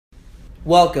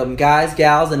Welcome, guys,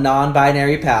 gals, and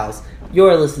non-binary pals.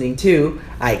 You're listening to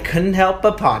I Couldn't Help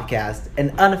But Podcast,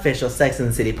 an unofficial Sex and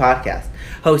the City podcast,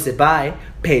 hosted by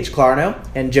Paige Clarno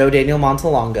and Joe Daniel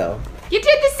Montalongo. You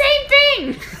did the same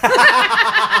thing!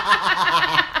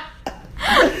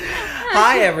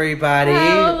 Hi, everybody.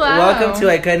 Hello. Welcome to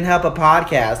I Couldn't Help a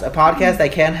podcast I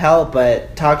can't help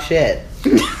but talk shit.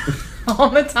 All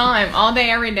the time, all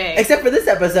day, every day. Except for this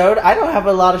episode, I don't have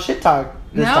a lot of shit talk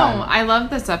this time. I love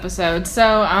this episode.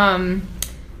 So,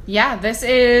 yeah, this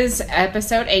is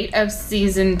episode 8 of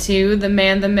season 2, The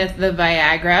Man, the Myth, the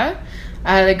Viagra.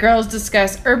 The girls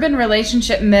discuss urban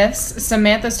relationship myths.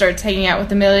 Samantha starts hanging out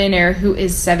with a millionaire who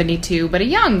is 72, but a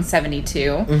young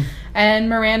 72. And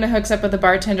Miranda hooks up with a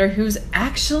bartender who's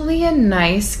actually a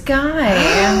nice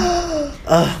guy.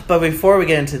 But before we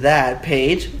get into that,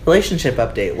 Paige, relationship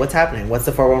update. What's happening? What's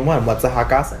the 411? What's the hot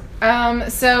gossip?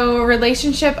 So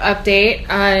relationship update.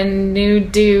 A new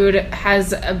dude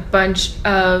has a bunch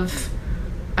of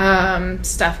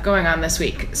stuff going on this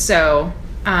week. So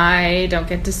I don't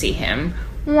get to see him.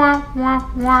 Wah, wah,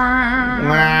 wah.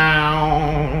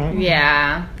 Wow.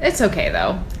 Yeah. It's okay,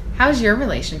 though. How's your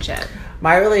relationship?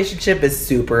 My relationship is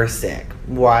super sick.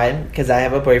 Why? Because I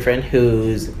have a boyfriend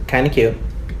who's kind of cute,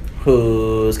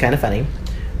 who's kind of funny,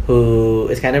 who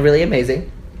is kind of really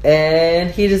amazing, and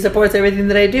he just supports everything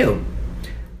that I do.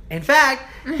 In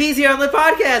fact, he's here on the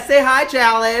podcast. Say hi,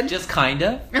 Challenge. Just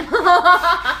kinda.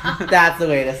 That's the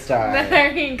way to start.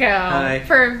 There you go. Hi.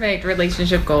 Perfect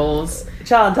relationship goals.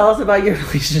 Challenge, tell us about your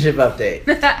relationship update.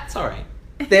 It's alright.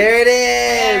 There it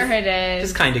There is. it is.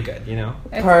 Just kinda good, you know?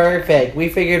 Perfect. We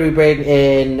figured we'd bring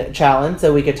in Challenge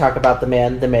so we could talk about the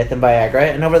man, the myth, and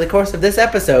Viagra. And over the course of this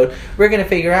episode, we're going to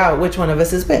figure out which one of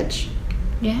us is which.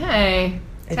 Yay. I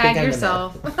think Tag I'm the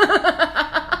yourself.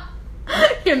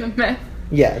 You're the myth.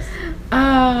 Yes.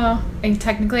 Oh, and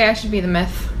technically I should be the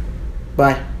myth.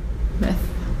 Why? Myth.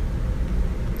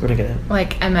 What are you gonna?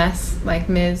 Like MS, like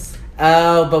Ms.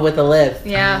 Oh, but with the lift.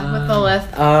 Yeah, with the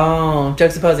lift. Oh, joke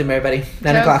symposium, everybody.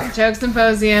 9 o'clock. Joke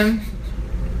Symposium.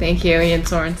 Thank you, Ian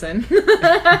Sorensen.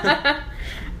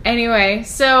 Anyway,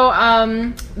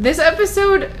 so this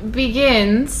episode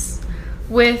begins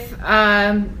with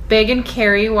Big and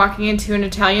Carrie walking into an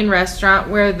Italian restaurant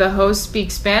where the host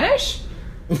speaks Spanish.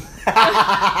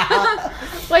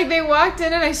 Like, they walked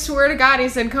in and I swear to God he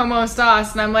said "Como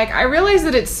estás?" and I'm like, I realize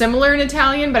that it's similar in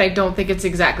Italian, but I don't think it's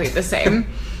exactly the same.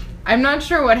 I'm not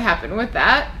sure what happened with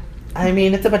that. I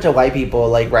mean, it's a bunch of white people,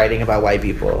 like, writing about white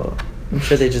people. I'm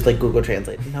sure they just, like, Google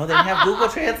Translate. No, they didn't have Google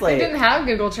Translate. They didn't have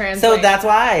Google Translate. So that's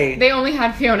why. They only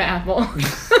had Fiona Apple.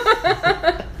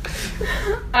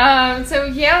 So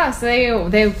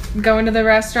they go into the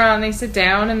restaurant and they sit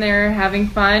down and they're having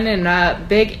fun, and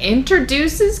Big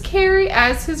introduces Carrie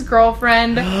as his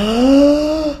girlfriend.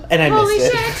 And I Holy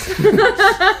missed shit.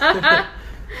 it.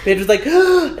 Paige was like,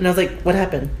 and I was like, what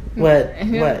happened? What?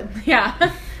 Yeah.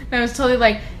 And I was totally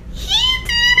like, he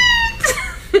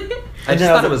did it. I just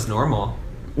thought it was normal.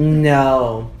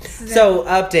 No. So,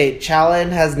 update. Challen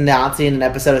has not seen an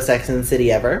episode of Sex and the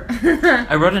City ever.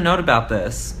 I wrote a note about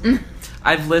this.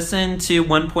 I've listened to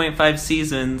 1.5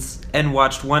 seasons and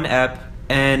watched one ep,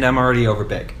 and I'm already over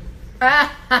Big.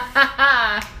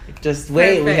 Just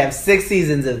wait, we Perfect. have 6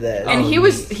 seasons of this. And he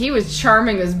was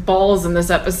charming as balls in this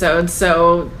episode,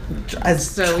 so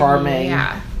Charming.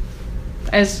 Yeah.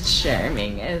 As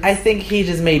charming as I think he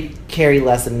just made Carrie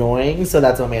less annoying, so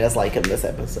that's what made us like him this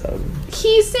episode.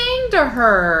 he sang to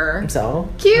her. So,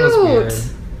 Cute. That was weird.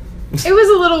 It was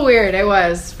a little weird. It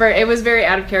was very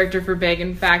out of character for Big.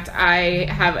 In fact, I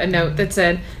have a note that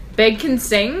said Big can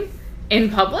sing in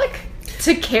public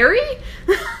to Carrie.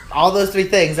 all those 3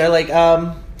 things are like,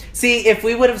 see, if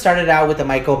we would have started out with a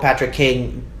Michael Patrick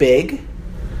King Big,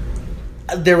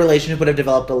 their relationship would have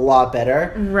developed a lot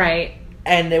better, Right.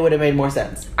 and it would have made more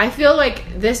sense. I feel like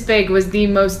this Big was the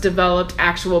most developed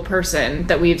actual person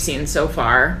that we've seen so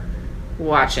far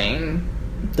watching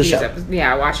The show.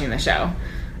 watching the show.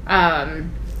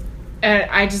 And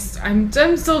I'm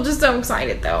still just so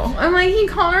excited though. I'm like, he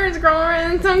called her his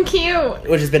girlfriend, it's so cute.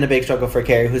 Which has been a big struggle for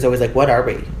Carrie, who's always like, what are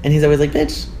we? And he's always like,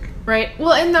 bitch, Right.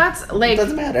 Well, and that's it like,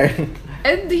 doesn't matter.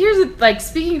 and here's like,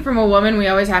 speaking from a woman, we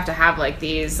always have to have like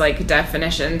these like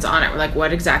definitions on it. We're like,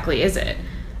 what exactly is it?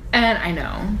 And I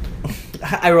know.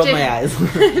 I rolled my eyes.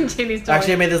 JD's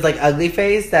Actually, I made this like ugly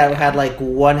face that had like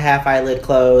one half eyelid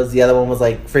closed, the other one was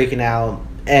like freaking out,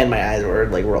 and my eyes were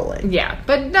like rolling. Yeah,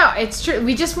 but no, it's true.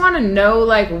 We just want to know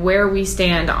like where we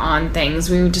stand on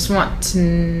things. We just want to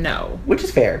know. Which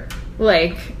is fair.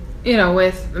 Like, you know,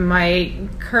 with my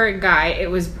current guy, it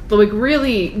was like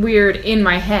really weird in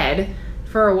my head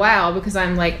for a while because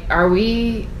I'm like, are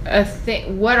we a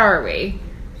thing? What are we?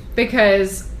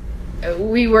 Because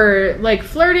we were like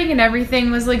flirting and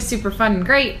everything was like super fun and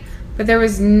great, but there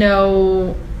was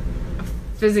no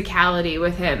physicality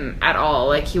with him at all.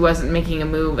 Like he wasn't making a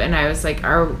move, and I was like,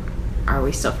 are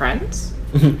we still friends?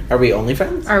 Are we only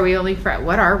friends? Are we only friends?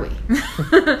 What are we?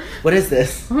 What is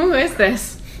this? Who is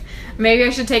this? Maybe I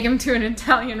should take him to an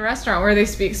Italian restaurant where they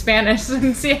speak Spanish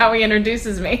and see how he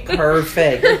introduces me.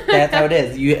 Perfect. That's how it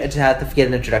is. You just have to get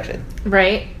an introduction.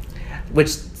 Right? Which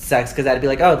sucks because I'd be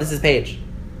like, oh, this is Paige.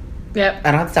 Yep.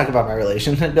 I don't have to talk about my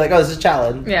relation. I'd be like, oh, this is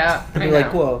Challen. Yeah. I'd be like,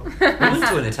 cool. We went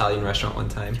to an Italian restaurant one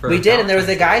time. We did, and there was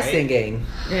a guy Valentine's Day, right? singing.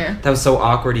 Yeah. That was so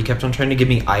awkward. He kept on trying to give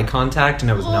me eye contact,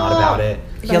 and I was not about it.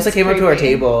 He also That's came up to our creepy.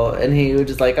 table, and he was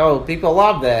just like, oh, people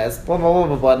love this, blah, blah, blah,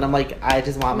 blah, blah. And I'm like, I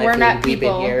just want my We're food. not We've been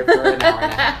people. here for an hour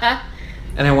and a half.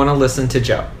 And I want to listen to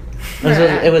Joe.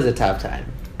 It was a tough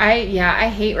time. I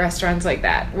hate restaurants like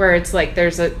that where it's like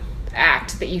there's a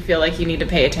act that you feel like you need to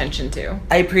pay attention to.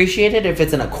 I appreciate it if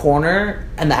it's in a corner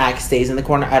and the act stays in the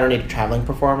corner. I don't need a traveling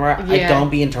performer. I Yeah. don't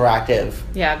be interactive.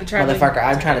 Yeah, the traveling Motherfucker,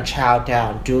 I'm trying to chow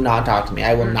down. Do not talk to me.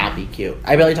 I will Mm-hmm. not be cute.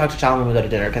 I barely talk to Challen when we go to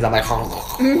dinner because I'm like,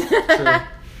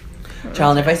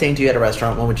 Challen, if I sang to you at a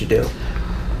restaurant, what would you do?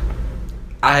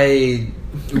 I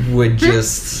would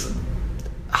just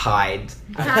hide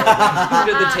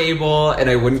under the table, and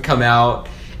I wouldn't come out.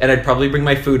 And I'd probably bring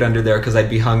my food under there because I'd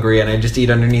be hungry, and I'd just eat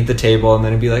underneath the table, and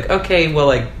then I'd be like, okay, well,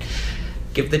 like,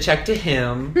 give the check to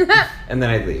him, and then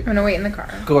I'd leave. I'm gonna wait in the car.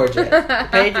 Gorgeous.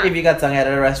 Paige, if you got sung at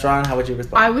a restaurant, how would you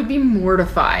respond? I would be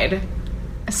mortified.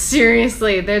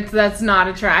 Seriously, that's not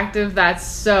attractive. That's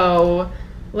so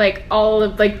like all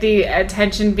of like the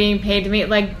attention being paid to me.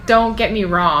 Like, don't get me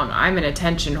wrong, I'm an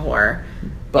attention whore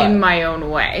But- in my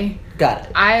own way. Got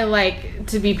it. I like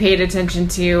to be paid attention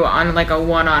to on like a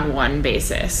one-on-one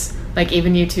basis. Like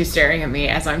even you two staring at me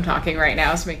as I'm talking right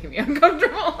now is making me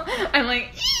uncomfortable. I'm like,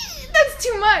 that's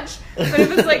too much. But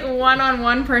if it's like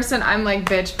one-on-one person, I'm like,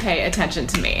 bitch, pay attention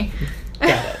to me.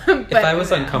 Got it. But, If I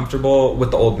was yeah. uncomfortable with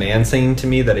the old man singing to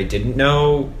me that I didn't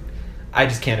know, I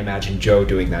just can't imagine Joe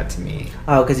doing that to me.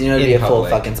 Oh, because you know it'd be In a full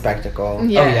public. fucking spectacle.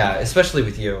 Yeah. Oh, yeah, especially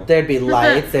with you. There'd be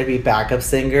lights, there'd be backup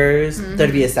singers, Mm-hmm.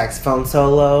 there'd be a saxophone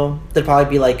solo, there'd probably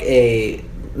be like a,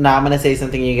 now I'm gonna say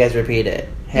something and you guys repeat it.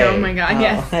 Hey. Oh my God,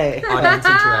 yes. Hey. Audience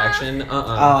interaction, Oh,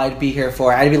 I'd be here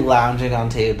for it. I'd be lounging on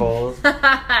tables.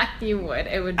 You would.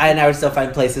 It would. And I would still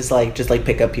find places to like, just like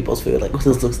pick up people's food. Like,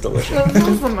 this looks delicious. This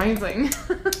is amazing.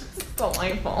 It's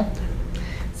delightful.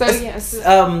 So yes.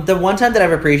 The one time that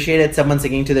I've appreciated someone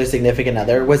singing to their significant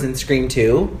other was in Scream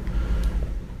 2,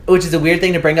 which is a weird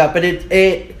thing to bring up, but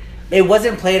it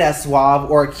wasn't played as suave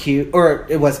or cute, or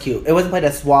it was cute. It wasn't played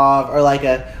as suave or like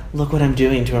a look what I'm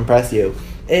doing to impress you.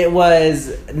 It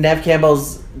was Nev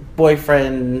Campbell's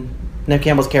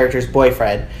character's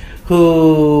boyfriend,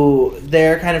 who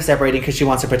they're kind of separating because she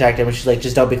wants to protect him, and she's like,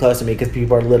 just don't be close to me because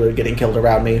people are literally getting killed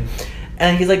around me.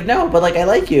 And he's like, no, but like I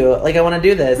like you, like I want to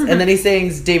do this. And then he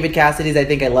sings David Cassidy's "I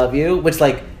Think I Love You," which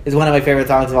like is one of my favorite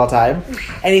songs of all time.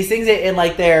 And he sings it in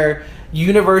like their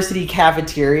university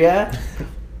cafeteria,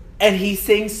 and he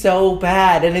sings so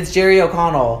bad. And it's Jerry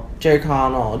O'Connell, Jerry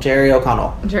O'Connell. Jerry yeah.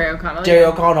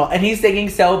 O'Connell, and he's singing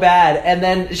so bad. And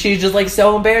then she's just like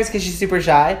so embarrassed because she's super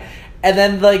shy. And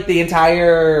then like the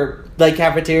entire like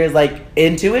cafeteria is like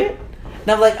into it, and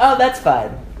I'm like, oh, that's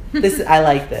fun. This I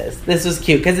like this. This was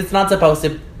cute because it's not supposed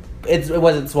to. It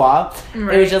wasn't suave.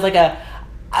 Right. It was just like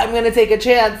I'm gonna take a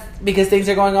chance because things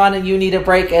are going on and you need a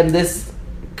break, and this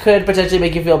could potentially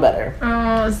make you feel better.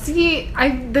 Oh, see,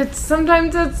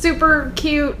 sometimes that's super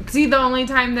cute. See, the only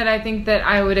time that I think that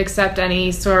I would accept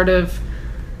any sort of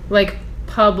like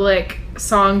public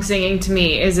song singing to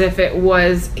me is if it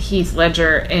was Heath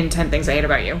Ledger in 10 Things I Hate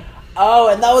About You. Oh,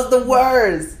 and that was the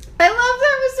worst. I love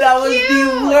that. It was so That was cute.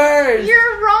 the worst.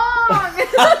 You're wrong.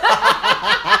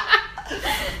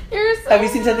 You're so Have you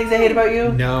seen 10 Things I Hate About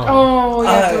You? No. Oh, you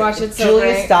have to watch it. So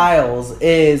Julia great. Stiles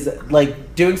is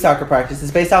like doing soccer practice.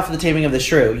 It's based off of The Taming of the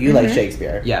Shrew. You like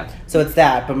Shakespeare. Yeah. So it's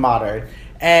that, but modern.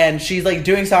 And she's like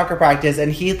doing soccer practice,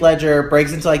 and Heath Ledger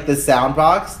breaks into like this sound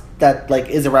box that like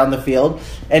is around the field,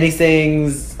 and he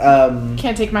sings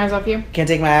Can't Take My Eyes Off You. Can't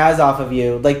Take My Eyes Off of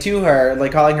You, like to her,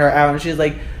 like calling her out, and she's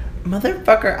like,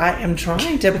 motherfucker, I am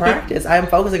trying to practice. I am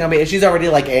focusing on me. And she's already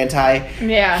like anti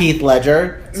Yeah. Heath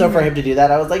Ledger. So for him to do that,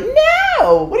 I was like,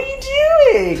 no, what are you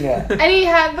doing? And he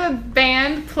had the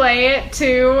band play it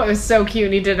too. It was so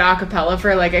cute. He did a cappella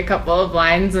for like a couple of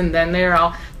lines, and then they were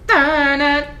all.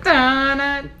 Da-na,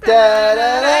 da-na, da-na,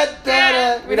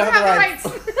 Da-da-da-da-da. We don't have the rights.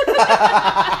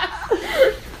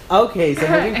 Okay, so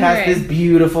moving past Anyway. this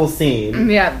beautiful scene.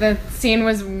 Yeah, the scene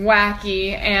was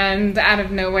wacky and out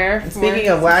of nowhere. Speaking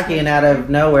of wacky and out of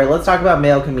nowhere, let's talk about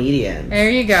male comedians. There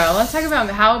you go. Let's talk about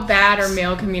how bad are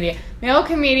male comedians. Male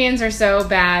comedians are so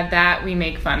bad that we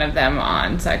make fun of them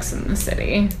on Sex and the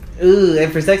City. Ooh,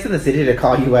 and for Sex and the City to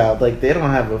call you out, like, they don't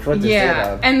have a foot to say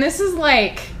Yeah, about. and this is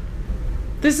like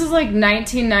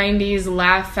 1990s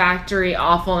Laugh Factory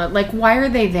awful. Like, why are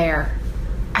they there?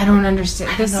 I don't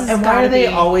understand. This is And why are they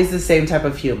always the same type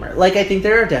of humor? Like, I think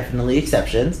there are definitely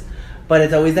exceptions, but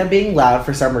it's always them being loud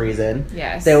for some reason.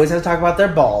 Yes. They always have to talk about their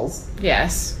balls,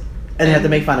 Yes. and they have to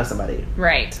make fun of somebody.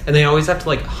 Right. And they always have to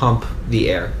like hump the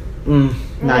air. Not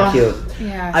Ugh. cute.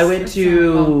 Yes. I went it's to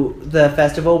awful. the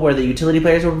festival where the utility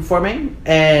players were performing,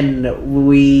 and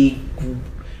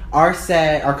our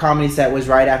comedy set was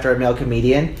right after a male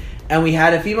comedian, and we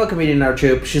had a female comedian in our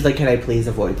troupe. She's like, "Can I please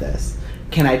avoid this?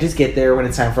 Can I just get there when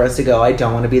it's time for us to go? I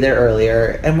don't want to be there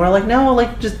earlier." And we're like, "No,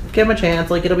 like, just give him a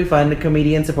chance. Like, it'll be fun. A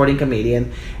comedian supporting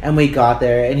comedian." And we got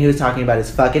there, and he was talking about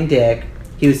his fucking dick.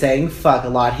 He was saying fuck a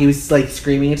lot. He was like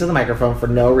screaming into the microphone for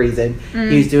no reason.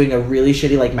 He was doing a really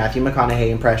shitty like Matthew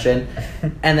McConaughey impression.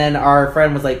 And then our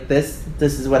friend was like, This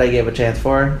is what I gave a chance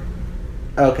for?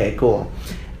 Okay, cool.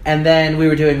 And then we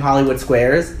were doing Hollywood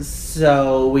Squares,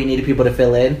 so we needed people to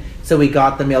fill in. So we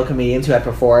got the male comedians who had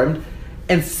performed.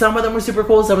 And some of them were super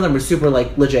cool, some of them were super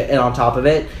like legit and on top of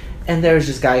it. And there was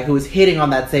this guy who was hitting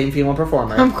on that same female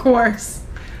performer Of course.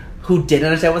 who didn't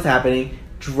understand what's happening,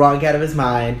 drunk out of his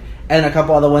mind, and a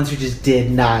couple other ones who just did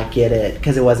not get it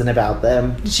because it wasn't about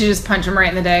them. Did she just punch him right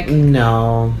in the dick?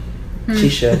 No, she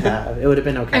should have. It would have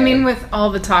been okay. I mean, with all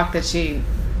the talk that she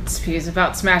spews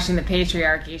about smashing the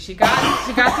patriarchy, she got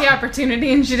the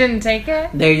opportunity and she didn't take it.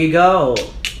 There you go.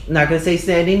 Not gonna say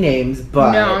standing names,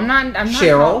 but No, I'm not.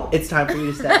 Cheryl, it's time for you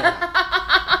to step in.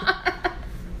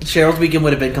 Cheryl's weekend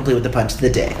would have been complete with the punch of the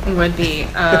day. Would be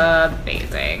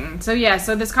amazing. So yeah,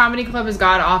 so this comedy club is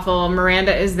god awful.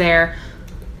 Miranda is there.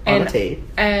 On a date.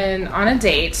 And on a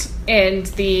date, and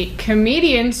the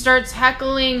comedian starts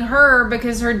heckling her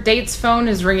because her date's phone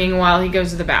is ringing while he goes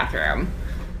to the bathroom.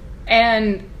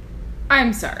 And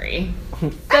I'm sorry.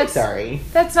 I'm sorry.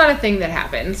 That's not a thing that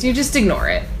happens. You just ignore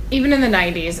it. Even in the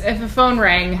 90s, if a phone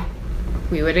rang,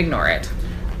 we would ignore it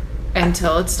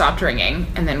until it stopped ringing,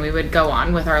 and then we would go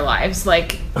on with our lives.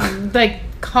 Like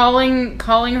calling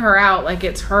her out like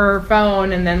it's her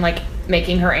phone, and then like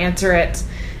making her answer it,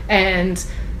 and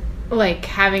like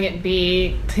having it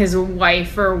be his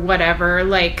wife or whatever.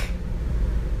 Like,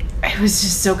 it was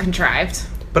just so contrived.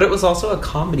 But it was also a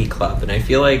comedy club, and I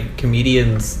feel like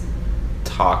comedians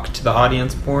talk to the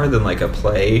audience more than like a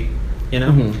play, you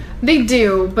know? Mm-hmm. They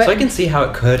do, but So I can see how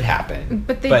it could happen.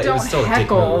 But they it don't was still a dick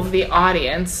heckle move. the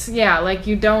audience. Yeah, like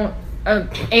you don't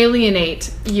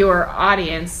alienate your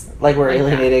audience. Like we're like that.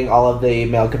 alienating all of the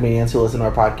male comedians who listen to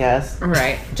our podcast.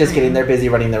 Right. Just kidding, they're busy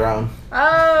running their own.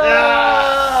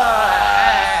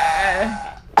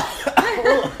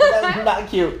 That's not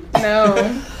cute.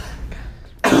 No.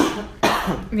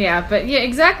 Yeah, but yeah,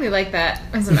 exactly like that,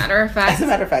 as a matter of fact. As a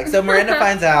matter of fact, so Miranda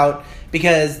finds out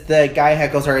because the guy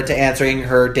heckles her into answering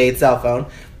her date's cell phone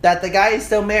that the guy is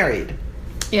still married.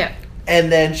 Yeah.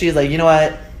 And then she's like, you know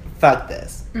what? Fuck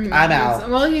this. Mm-hmm. I'm out.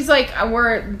 Well, he's like,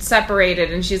 we're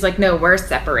separated. And she's like, no, we're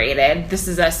separated. This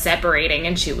is us separating.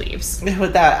 And she leaves.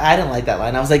 With that, I didn't like that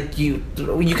line. I was like, you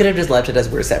could have just left it as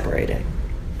we're separating.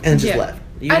 And just Yeah. left.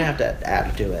 You didn't have to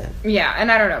add to it. Yeah,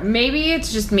 and I don't know. Maybe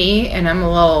it's just me and I'm a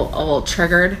little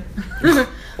triggered.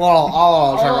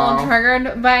 Well,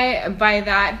 Triggered by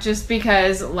that, just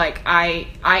because like I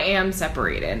am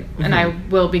separated and I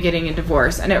will be getting a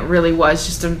divorce, and it really was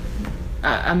just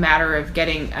a matter of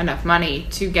getting enough money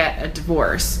to get a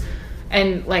divorce.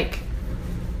 And like,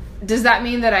 does that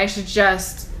mean that I should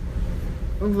just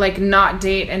like not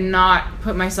date and not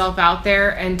put myself out there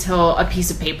until a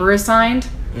piece of paper is signed?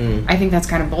 I think that's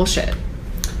kind of bullshit.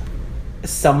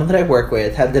 Someone that I work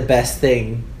with had the best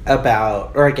thing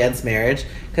about or against marriage,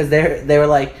 because they were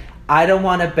like, I don't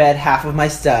want to bet half of my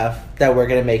stuff that we're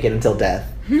gonna make it until death.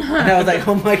 And I was like,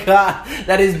 oh my god,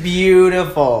 that is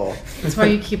beautiful. That's why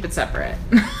you keep it separate.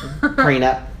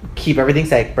 Prenup, keep everything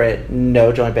separate,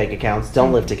 no joint bank accounts,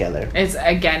 don't live together.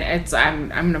 I'm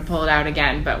gonna pull it out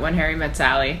again, but when Harry met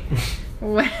Sally,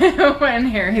 when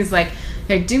Harry's like,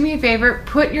 hey, do me a favor,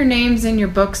 put your names in your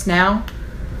books now,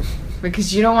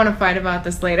 because you don't want to fight about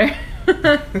this later.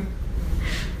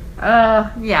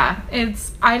 Yeah,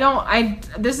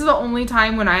 this is the only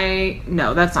time when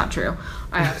no, that's not true.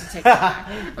 I have to take that back.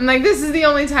 I'm like, this is the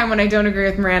only time when I don't agree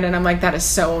with Miranda, and I'm like, that is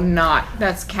so not.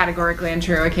 That's categorically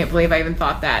untrue. I can't believe I even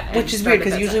thought that. And Which is weird,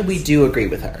 because usually we do agree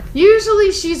with her.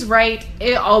 Usually she's right,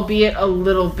 albeit a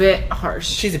little bit harsh.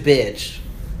 She's a bitch.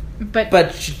 But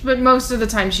most of the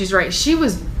time she's right. She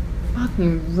was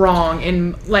fucking wrong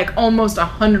in like almost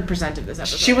 100% of this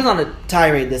episode. She was on a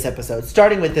tirade this episode,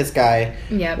 starting with this guy,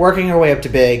 Yep. working her way up to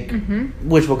Big,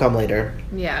 which will come later.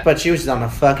 Yeah. But she was on a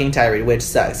fucking tirade, which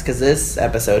sucks, because this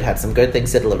episode had some good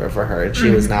things to deliver for her, and she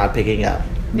was not picking up.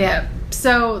 Yeah.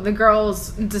 So the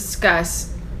girls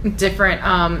discuss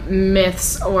different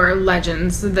myths or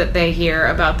legends that they hear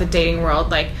about the dating world,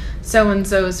 like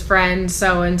so-and-so's friend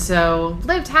so-and-so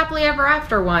lived happily ever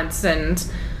after once, and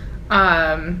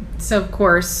so of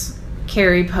course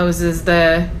Carrie poses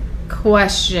the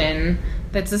question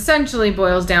that's essentially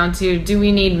boils down to, do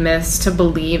we need myths to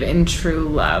believe in true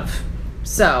love?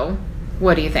 So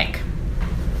what do you think,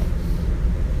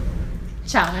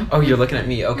 Challen? Oh, you're looking at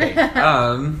me. Okay.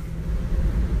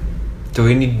 Do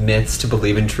we need myths to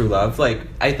believe in true love? Like,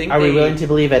 I think Are we willing to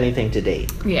believe anything to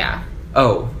date? Yeah.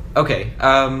 Oh, okay.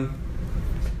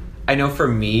 I know for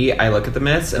me, I look at the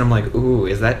myths and I'm like, ooh,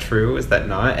 is that true? Is that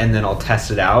not? And then I'll test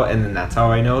it out, and then that's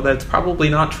how I know that's probably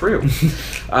not true.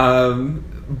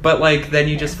 But, like, then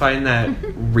you just find that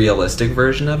realistic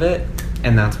version of it,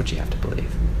 and that's what you have to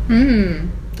believe.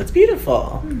 That's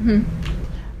beautiful.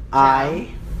 I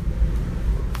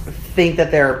think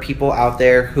that there are people out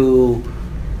there who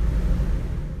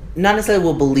not necessarily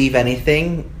will believe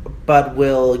anything, but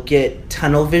will get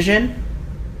tunnel vision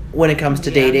when it comes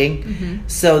to dating.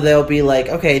 So they'll be like,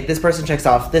 okay, this person checks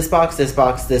off this box, this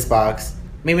box, this box.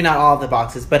 Maybe not all of the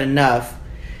boxes, but enough.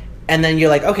 And then you're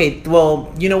like, okay,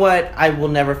 well, you know what? I will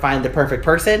never find the perfect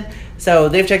person. So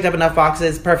they've checked up enough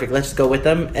boxes. Perfect. Let's just go with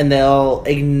them. And they'll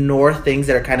ignore things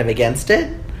that are kind of against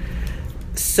it.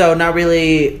 So not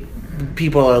really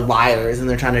people are liars and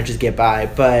they're trying to just get by,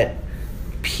 but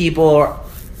people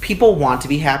want to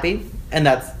be happy, and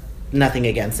that's nothing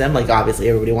against them. Like, obviously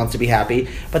everybody wants to be happy,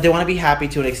 but they want to be happy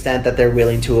to an extent that they're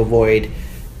willing to avoid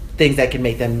things that can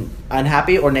make them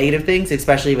unhappy or negative things,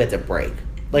 especially if it's a break.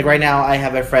 Like right now I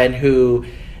have a friend who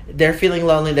they're feeling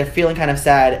lonely, they're feeling kind of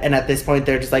sad, and at this point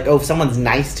they're just like, oh, if someone's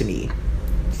nice to me,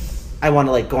 I want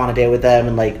to like go on a date with them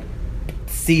and like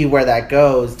see where that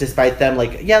goes, despite them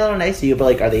like, yeah, they're nice to you, but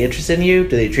like, are they interested in you?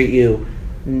 Do they treat you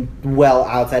well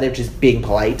outside of just being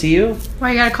polite to you?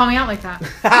 Why you gotta call me out like that?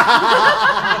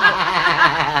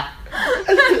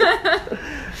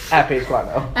 At Paige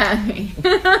Guano.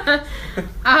 Yeah,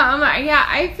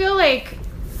 I feel like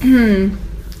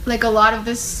like a lot of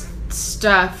this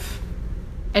stuff,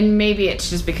 and maybe it's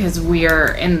just because we're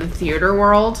in the theater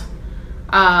world,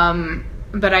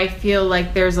 but I feel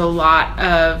like there's a lot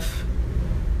of,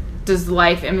 does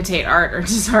life imitate art, or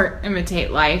does art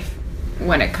imitate life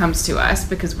when it comes to us,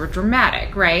 because we're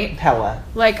dramatic, right? Hella.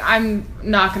 Like, I'm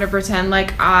not going to pretend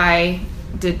like I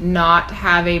did not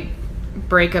have a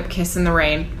breakup kiss in the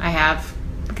rain. I have,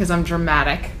 because I'm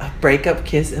dramatic. A breakup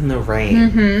kiss in the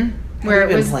rain. Where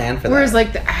it was planned for where that. it was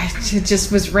like it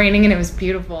just was raining and it was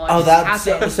beautiful. Oh, that's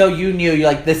so you knew, you're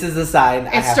like, this is a sign.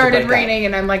 It started raining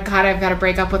and I'm like, God, I've got to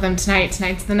break up with him tonight.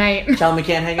 Tonight's the night. Tell me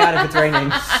can't hang out if it's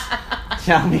raining.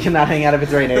 Tell me cannot hang out if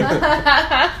it's raining.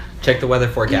 Check the weather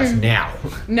forecast now.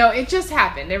 No, it just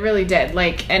happened. It really did.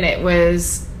 Like, and it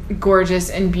was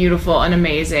gorgeous and beautiful and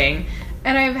amazing.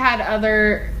 And I've had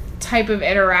other type of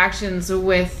interactions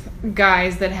with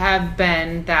guys that have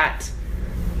been that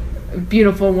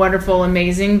beautiful, wonderful,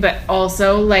 amazing, but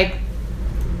also like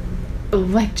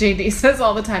JD says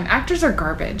all the time, actors are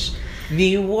garbage.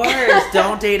 The worst.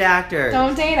 Don't date actors.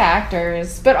 Don't date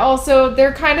actors. But also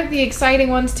they're kind of the exciting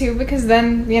ones too, because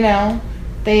then, you know,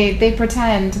 they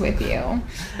pretend with you.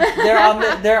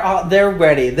 They're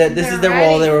ready. This is their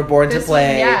role they were born to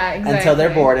play until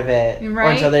they're bored of it. Right?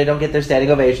 Or until they don't get their standing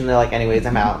ovation. They're like, anyways,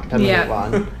 I'm out. Time to move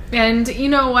on. And you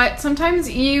know what? Sometimes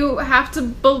you have to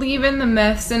believe in the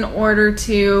myths in order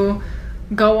to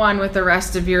go on with the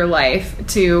rest of your life,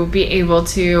 to be able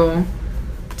to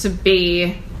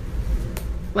be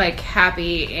like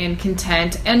happy and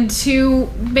content, and to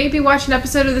maybe watch an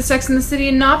episode of the Sex and the City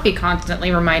and not be constantly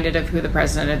reminded of who the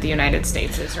president of the United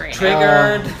States is right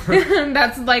Triggered. now.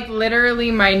 That's like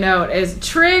literally my note is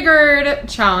triggered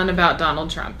Challen about Donald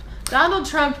Trump. Donald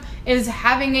Trump is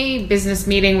having a business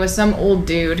meeting with some old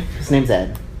dude. His name's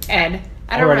Ed. Ed.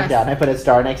 I wrote it down. I put a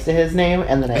star next to his name,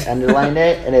 and then I underlined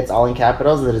it, and it's all in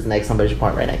capitals, and then his next somebody should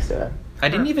point right next to it. I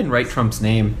didn't even write Trump's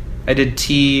name. I did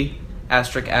T******P.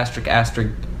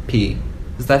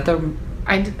 Is that the...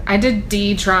 I did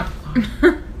D Trump.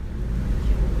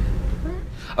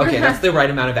 Okay, that's the right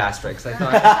amount of asterisks, I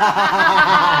thought.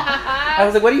 I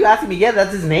was like, what are you asking me? Yeah,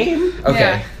 that's his name.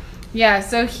 Okay. Yeah,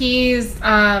 so he's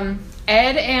Ed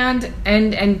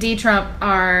and D Trump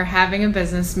are having a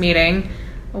business meeting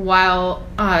while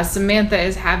Samantha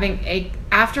is having a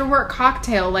after work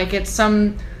cocktail, like it's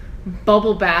some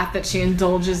bubble bath that she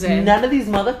indulges in. None of these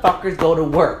motherfuckers go to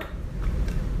work.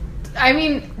 I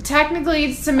mean,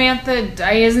 technically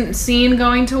Samantha isn't seen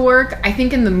going to work. I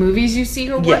think in the movies you see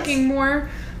her working more.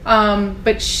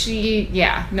 But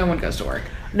no one goes to work.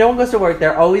 No one goes to work.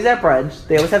 They're always at brunch.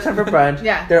 They always have time for brunch.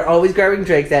 Yeah. They're always grabbing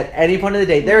drinks at any point of the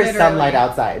day. There is Literally. sunlight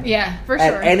outside. Yeah, for sure.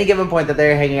 At any given point that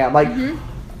they're hanging out. I'm like,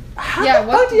 how the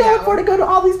fuck do y'all afford to go to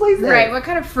all these places? Right, what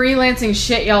kind of freelancing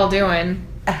shit y'all doing?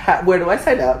 Where do I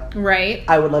sign up? Right.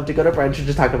 I would love to go to brunch and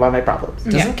just talk about my problems.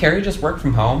 Doesn't Carrie just work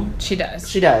from home? She does.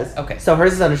 She does. Okay. So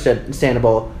hers is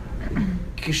understandable.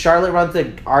 Charlotte runs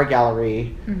the art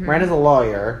gallery. Miranda's a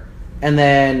lawyer. And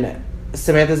then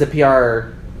Samantha's a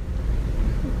PR...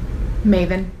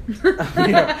 Maven.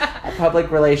 a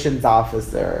public relations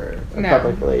officer. A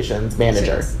public relations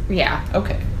manager. Yeah.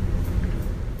 Okay.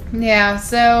 Yeah,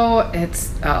 so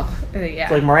it's... yeah.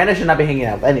 So, like, Miranda should not be hanging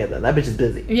out with any of them. That bitch is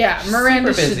busy. Yeah,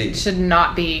 Miranda Super busy. should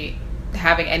not be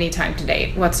having any time to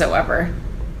date whatsoever.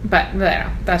 But, I don't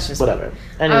know, that's just... Whatever.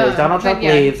 Anyways, Donald Trump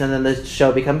leaves, and then the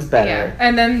show becomes better. Yeah,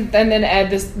 and then Ed,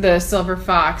 the silver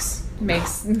fox, makes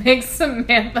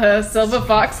Samantha a silver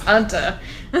fox hunter.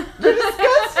 They're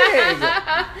disgusting!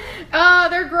 Oh,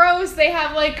 they're gross. They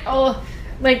have like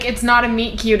it's not a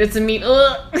meat cute, it's a meat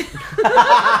ugh.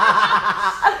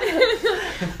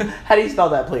 How do you spell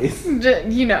that, please?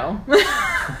 You know.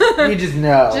 You just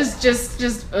know.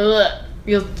 Just ugh.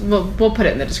 We'll put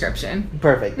it in the description.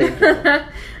 Perfect. Thank you.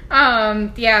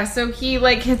 Yeah, so he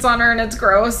hits on her and it's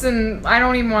gross and I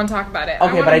don't even want to talk about it.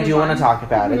 Okay, but I do want to talk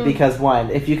about it because one,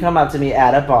 if you come up to me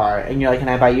at a bar and you're like, can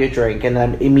I buy you a drink? And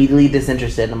then I'm immediately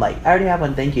disinterested and I'm like, I already have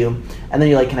one, thank you. And then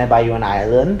you're like, can I buy you an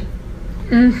island?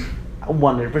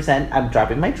 100%, I'm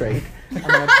dropping my drink. I'm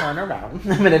going to turn around.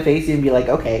 I'm going to face you and be like,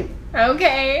 okay.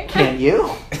 Okay. Can you?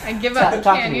 I give up.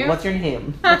 Talk Can to me. you? What's your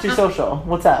name? What's your social?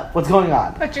 What's up? What's going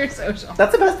on? What's your social?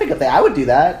 That's the best pickup thing. I would do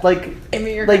that. Give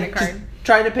me your like credit card. just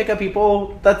trying to pick up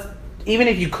people. That's even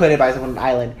if you could advise someone on an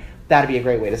island, that'd be a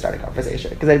great way to start a conversation.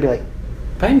 Because I'd be like,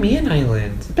 buy me an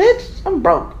island, bitch. I'm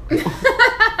broke. It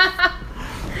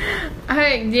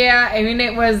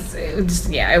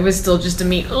was still just a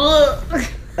meat. Ugh.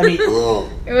 I mean,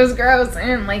 ugh. It was gross. I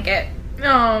didn't like it.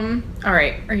 All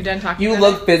right. Are you done talking? You about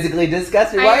look physically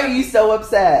disgusted. Why are you so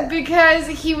upset? Because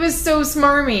he was so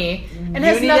smarmy. It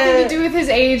has nothing to do with his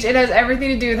age. It has everything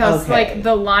to do with how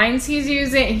the lines he's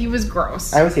using. He was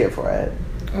gross. I was here for it.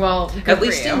 Well, good at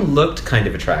least he looked kind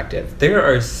of attractive. There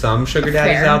are some sugar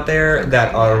daddies out there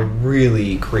that are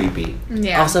really creepy.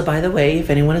 Yeah. Also, by the way, if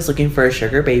anyone is looking for a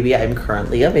sugar baby, I'm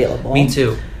currently available. Me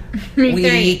too.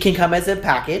 We can come as a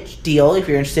package deal if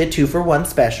you're interested. 2-for-1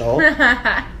 special.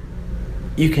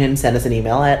 You can send us an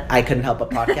email at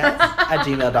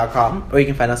icouldn'thelpitpodcast@gmail.com, or you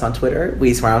can find us on Twitter,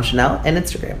 We Surround Chanel, and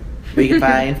Instagram, where you can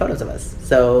find photos of us,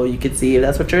 so you can see if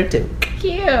that's what you're into.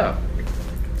 Cute.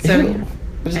 So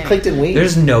I just clicked in we.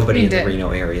 There's nobody in the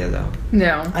Reno area though.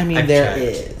 No. I mean, there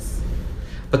is,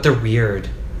 but they're weird.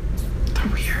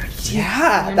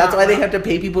 Yeah, that's why they have to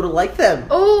pay people to like them.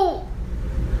 Oh.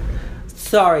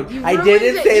 Sorry, I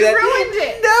didn't say that. You ruined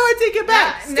it. No, I take it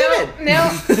back. No.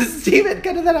 Steven,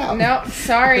 cut that out. No,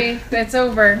 sorry. That's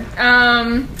over.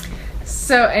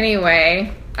 So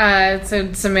anyway,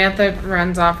 so Samantha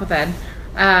runs off with Ed.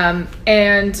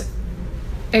 And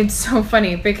it's so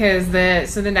funny because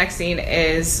the next scene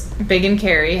is Big and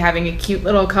Carrie having a cute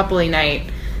little coupley night.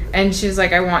 And she's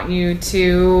like, I want you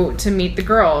to meet the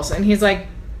girls. And he's like,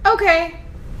 okay.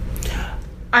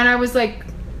 And I was like,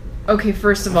 okay,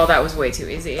 first of all, that was way too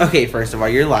easy. Okay, first of all,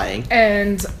 you're lying.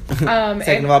 And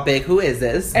second of all, Big, who is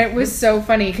this? It was so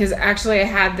funny because actually I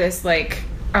had this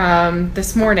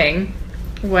this morning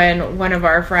when one of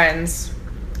our friends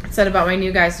said about my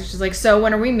new guy. So she's like, so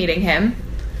when are we meeting him?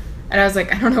 And I was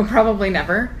like, I don't know, probably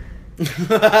never.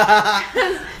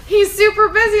 He's super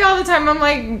busy all the time. I'm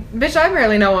like, bitch, I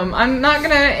barely know him. I'm not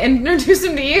going to introduce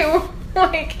him to you.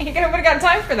 Like, he would have got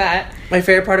time for that. My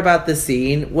favorite part about the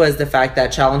scene was the fact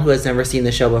that Challen, who has never seen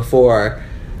the show before,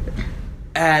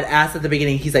 had asked at the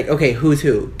beginning, he's like, okay, who's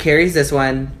who? Carrie's this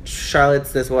one,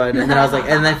 Charlotte's this one, and then I was like,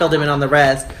 and then I filled him in on the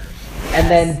rest. And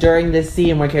then during this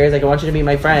scene where Carrie's like, I want you to meet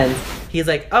my friends, he's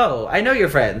like, oh, I know your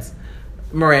friends.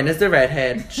 Miranda's the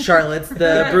redhead, Charlotte's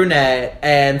the brunette,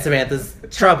 and Samantha's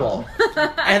trouble.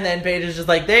 And then Paige is just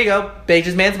like, there you go. Paige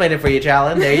is mansplaining for you,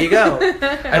 Challen. There you go.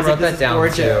 I wrote that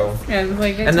down too. Yeah,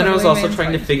 like, And then I was also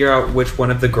trying to figure out which one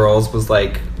of the girls was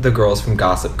like the girls from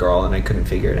Gossip Girl, and I couldn't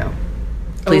figure it out.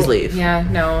 Please leave. Yeah,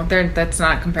 no, that's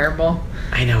not comparable.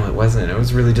 I know it wasn't. I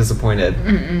was really disappointed.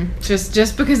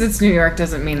 Just because it's New York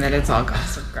doesn't mean that it's all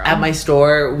Gossip Girl. At my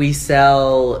store, we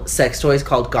sell sex toys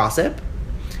called Gossip.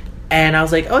 And I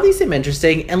was like, oh, these seem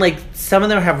interesting. And, like, some of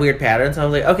them have weird patterns. I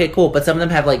was like, okay, cool. But some of them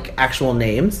have, like, actual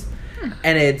names.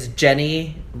 And it's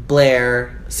Jenny,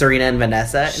 Blair, Serena, and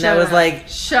Vanessa. And I was like...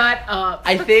 Shut up.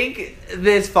 I think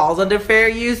this falls under fair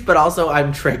use, but also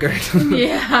I'm triggered.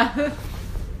 Yeah.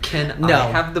 Can No.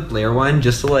 I have the Blair one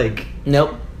just to, like,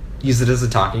 Nope. use it as a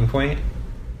talking point?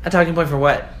 A talking point for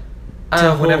what?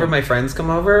 To who? Whenever my friends come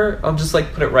over, I'll just,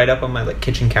 like, put it right up on my, like,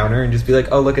 kitchen counter and just be like,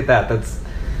 oh, look at that. It's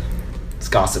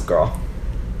Gossip Girl.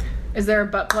 Is there a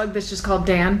butt plug that's just called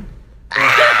Dan?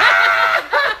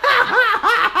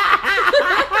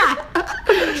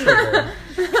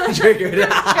 Triggered.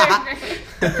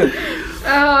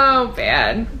 Oh,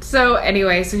 bad. So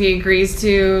anyway, so he agrees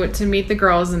to meet the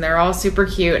girls, and they're all super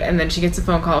cute. And then she gets a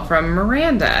phone call from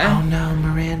Miranda. Oh no,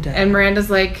 Miranda. And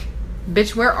Miranda's like,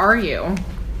 bitch, where are you?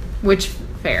 Which,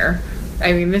 fair.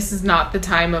 I mean, this is not the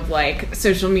time of, like,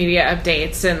 social media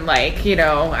updates and, like, you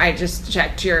know, I just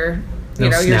checked your, you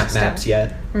know, your snap maps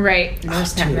yet. Right. No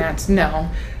snap dude. maps.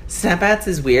 No. Snapchats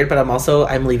is weird, but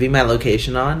I'm leaving my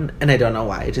location on, and I don't know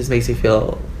why. It just makes me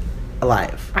feel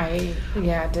alive. I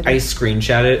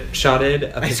screenshotted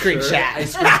a picture.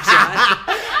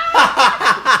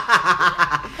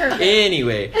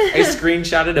 Anyway, I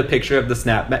screenshotted a picture of the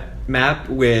snap map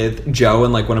with Joe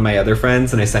and, like, one of my other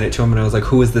friends, and I sent it to him, and I was like,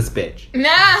 who is this bitch? Nah.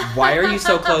 Why are you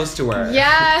so close to her?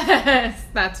 Yes.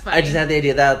 That's funny. I just had the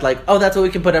idea that, like, oh, that's what we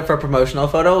can put up for a promotional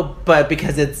photo, but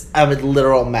because it's a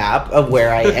literal map of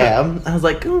where I am, I was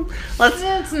like,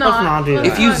 let's not do that.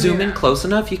 If you zoom in close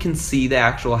enough, you can see the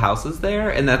actual houses there,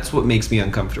 and that's what makes me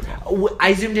uncomfortable.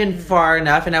 I zoomed in far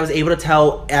enough, and I was able to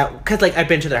tell, because, like, I've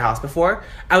been to their house before,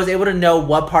 I was able to know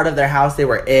what part of their house they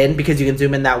were in, because you can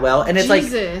zoom in that well, and it's,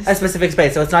 Jesus. like, a specific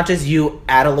space, so it's not just you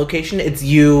at a location, it's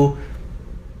you,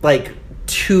 like,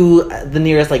 to the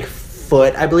nearest, like,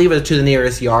 foot, I believe, or to the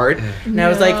nearest yard, and I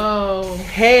was like,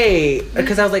 hey,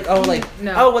 because I was like, oh,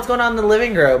 what's going on in the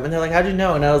living room? And they're like, how'd you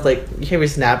know? And I was like, you have your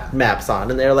snap maps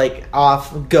on, and they're like,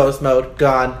 off, ghost mode,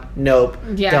 gone, nope,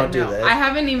 don't do this. I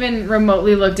haven't even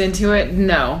remotely looked into it.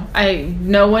 No,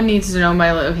 no one needs to know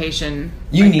my location.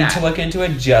 You like need that. to look into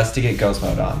it just to get ghost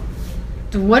mode on.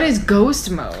 What is ghost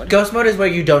mode? Ghost mode is where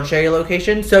you don't share your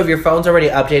location, so if your phone's already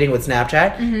updating with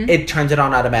Snapchat, it turns it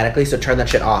on automatically, so turn that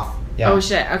shit off. Yeah. Oh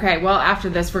shit. Okay, well, after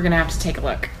this we're gonna have to take a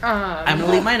look. I'm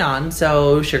gonna leave mine on,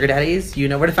 so sugar daddies, you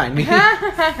know where to find me.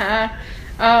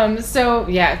 So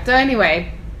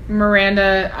anyway,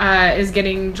 Miranda is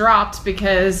getting dropped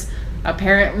because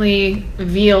apparently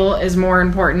veal is more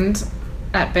important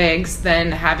at Biggs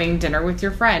than having dinner with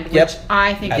your friend, which Yep.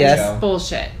 I think Yes. is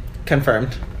bullshit.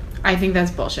 Confirmed. I think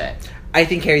that's bullshit. I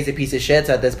think Carrie's a piece of shit,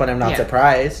 so at this point I'm not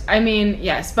surprised. I mean,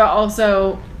 yes, but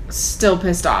also still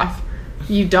pissed off.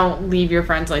 You don't leave your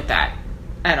friends like that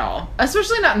at all.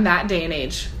 Especially not in that day and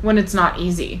age when it's not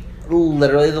easy.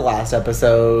 Literally the last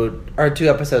episode, or 2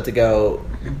 episodes ago,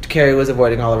 Carrie was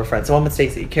avoiding all of her friends. The one with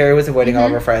Stacey. Carrie was avoiding all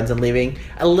of her friends and leaving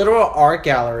a literal art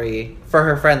gallery for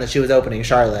her friend that she was opening,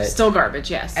 Charlotte. Still garbage,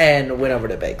 yes. And went over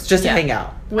to Biggs just to hang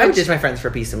out. I would ditch my friends for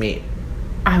a piece of meat.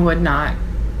 I would not.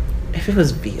 If it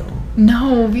was veal.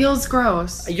 No, veal's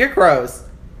gross. You're gross.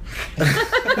 I'm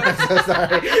so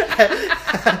sorry.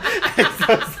 I'm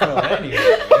so sorry.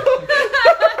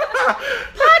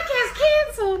 Podcast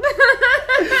canceled.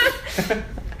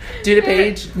 Due to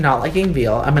Paige not liking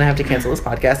veal, I'm gonna have to cancel this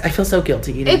podcast. I feel so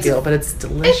guilty eating veal, but it's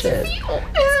delicious. It's veal.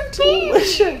 It's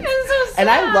delicious. It's so sad. And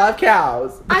I love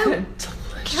cows.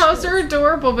 Cows are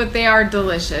adorable, but they are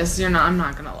delicious. I'm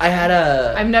not gonna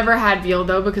lie. I've never had veal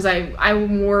though because I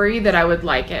worry that I would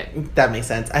like it. That makes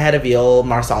sense. I had a veal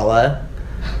marsala.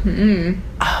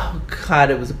 Oh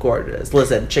god, it was gorgeous.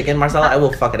 Listen, chicken marsala, I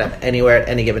will fuck it up anywhere at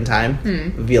any given time.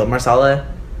 Veal marsala,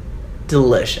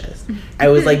 delicious. I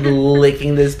was like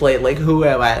licking this plate like, who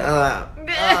am I?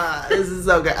 This is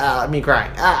so good. Me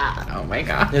crying. Oh my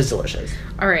god. It was delicious.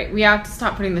 Alright, we have to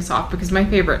stop putting this off because my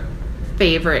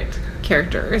favorite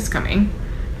character is coming.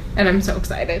 And I'm so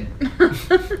excited.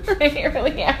 I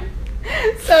really am.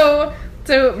 So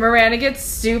Miranda gets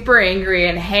super angry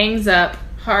and hangs up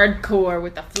hardcore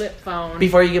with the flip phone.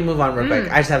 Before you can move on real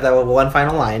quick, I just have that one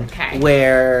final line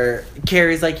where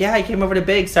Carrie's like, yeah, I came over to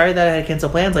Big. Sorry that I had to cancel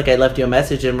plans. Like, I left you a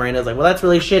message. And Miranda's like, well, that's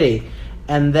really shitty.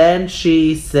 And then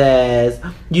she says,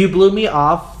 "You blew me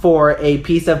off for a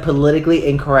piece of politically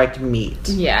incorrect meat."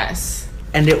 Yes.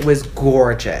 And it was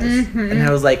gorgeous. Mm-hmm. And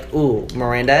I was like, ooh,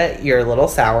 Miranda, you're a little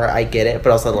sour. I get it.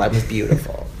 But also the line was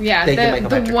beautiful. Yeah, Thank you, Michael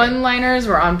the Patrick. one-liners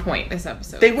were on point this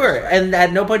episode. They were. And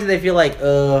at no point did they feel like,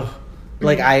 ugh,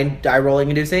 like eye rolling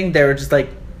inducing. They were just like,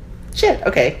 shit,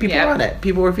 okay, people Yeah. were on it.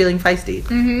 People were feeling feisty.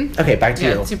 Mm-hmm. Okay, back to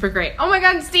Yeah, you. super great. Oh my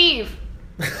God, Steve!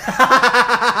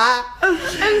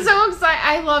 I'm so excited.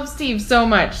 I love Steve so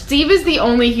much. Steve is the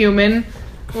only human,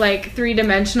 like,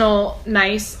 three-dimensional,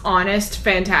 nice, honest,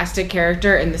 fantastic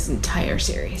character in this entire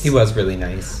series. He was really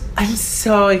nice. I'm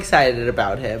so excited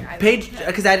about him. I love Paige, him.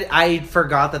 because I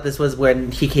forgot that this was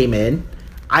when he came in.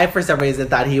 I, for some reason,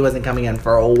 thought he wasn't coming in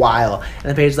for a while. And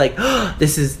then Paige's like, oh,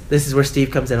 this is where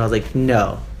Steve comes in. I was like,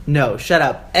 no, shut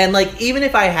up. And, like, even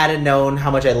if I hadn't known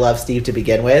how much I love Steve to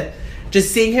begin with,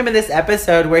 just seeing him in this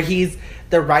episode where he's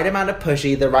the right amount of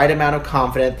pushy, the right amount of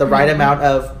confident, the right amount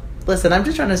of, listen, I'm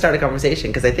just trying to start a conversation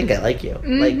because I think I like you.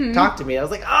 Like, talk to me. I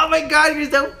was like, oh my God, you're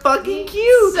so fucking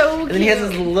cute. So And then he has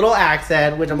cute. this little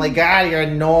accent, which I'm like, God, you're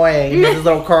annoying. He has his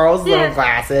little curls, his little Yes.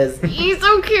 glasses. He's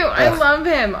so cute. I Ugh. love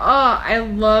him. Oh, I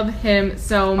love him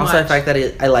so much. Also, the fact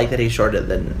that I like that he's shorter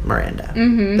than Miranda.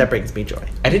 Mhm. That brings me joy.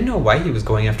 I didn't know why he was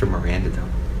going after Miranda,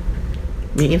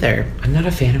 though. Me either. I'm not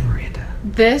a fan of Miranda.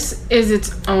 This is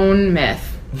its own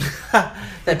myth.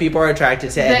 That people are attracted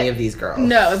to That- any of these girls.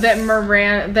 No, that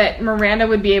Miranda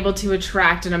would be able to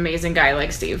attract an amazing guy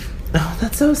like Steve. Oh,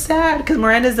 that's so sad because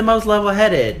Miranda's the most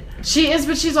level-headed. She is,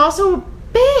 but she's also a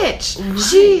bitch.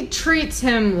 She treats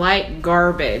him like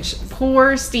garbage.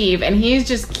 Poor Steve. And he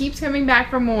just keeps coming back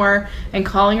for more and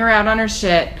calling her out on her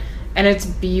shit. And it's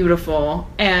beautiful.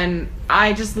 And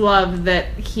I just love that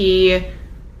he,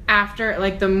 after,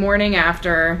 like the morning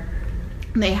after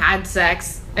they had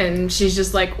sex, and she's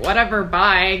just like, whatever,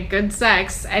 bye, good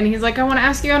sex. And he's like, I want to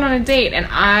ask you out on a date. And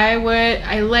I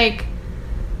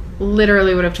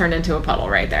literally would have turned into a puddle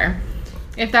right there.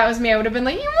 If that was me, I would have been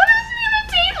like, you want to ask me on a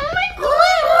date? Oh my God.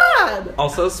 Oh my God!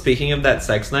 Also, speaking of that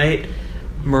sex night,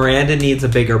 Miranda needs a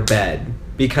bigger bed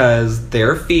because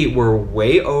their feet were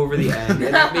way over the end,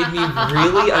 and that made me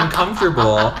really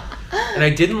uncomfortable. And I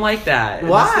didn't like that. And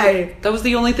Why? that was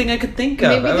the only thing I could think of.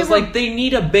 Maybe I they was were- like, they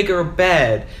need a bigger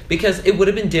bed because it would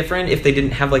have been different if they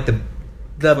didn't have like the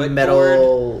footboard, metal,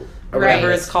 or whatever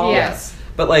Right. it's called. Yes.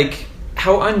 But like,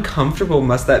 how uncomfortable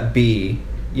must that be?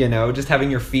 You know, just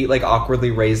having your feet like awkwardly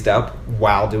raised up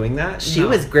while doing that. She No.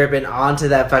 was gripping onto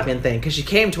that fucking thing because she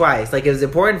came twice. Like, it was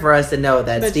important for us to know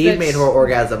that But Steve made her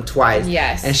orgasm twice.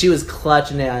 Yes. And she was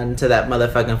clutching onto that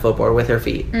motherfucking footboard with her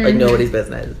feet. Like, nobody's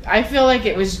business. I feel like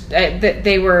it was that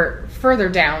they were further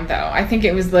down, though. I think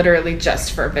it was literally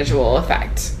just for visual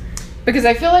effect. Because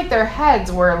I feel like their heads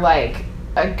were like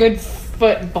a good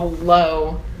foot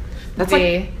below That's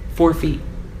the... like 4 feet.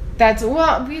 That's,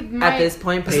 well, we might... At this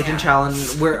point, Paige and Challen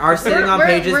are sitting on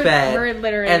We're- Paige's we're- bed. we're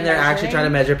literally and they're actually measuring. trying to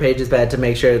measure Paige's bed to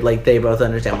make sure, like, they both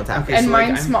understand what's happening. And so, like,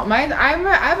 mine's I'm- small.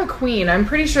 I have a queen. I'm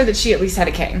pretty sure that she at least had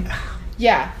a king.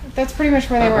 Yeah, that's pretty much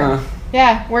where they were.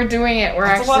 Yeah, we're doing it. We're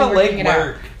That's a actually lot of working leg it out.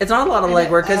 work. It's not a lot of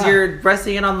leg work because you're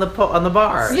resting it on the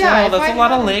bar. Yeah, No, if that's I a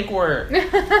lot of had- leg work.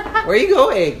 Where are you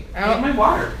going? Get my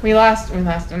water. We lost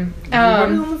him.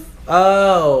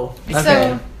 Oh.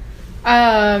 Okay.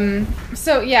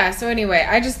 So anyway,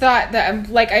 I just thought that,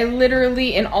 like, I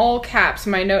literally, in all caps,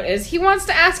 my note is, he wants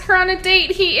to ask her on a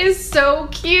date. He is so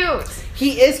cute.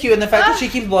 He is cute, and the fact that she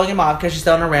keeps blowing him off because she's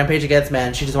still on a rampage against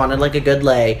men. She just wanted, like, a good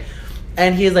lay.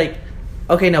 And he's like,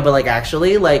 okay, no, but, like,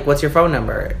 actually, like, what's your phone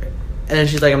number? And then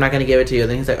she's like, I'm not going to give it to you.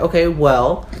 And then he's like, okay,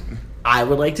 well, I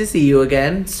would like to see you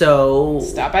again, so...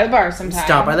 Stop by the bar sometime.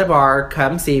 Stop by the bar,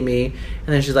 come see me. And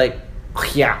then she's like,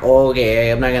 yeah,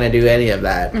 okay, I'm not going to do any of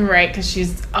that. Right, because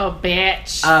she's a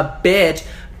bitch. A bitch.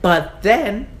 But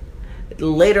then...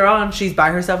 Later on, she's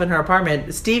by herself in her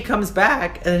apartment. Steve comes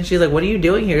back, and then she's like, what are you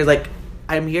doing here? He's like,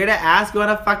 I'm here to ask you on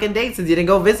a fucking date since you didn't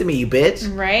go visit me, you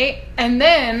bitch. Right? And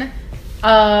then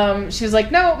she was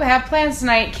like, no, I have plans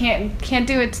tonight. Can't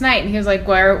do it tonight. And he was like,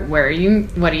 where are you?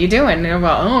 What are you doing? And they're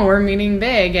like, oh, we're meeting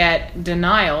big at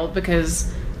Denial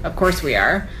because of course we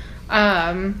are.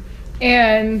 And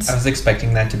I was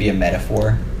expecting that to be a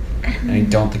metaphor, and I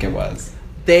don't think it was.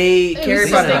 They it Carrie was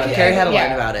brought so it they up. could- Carrie had a yeah,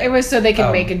 line about it. It was so they could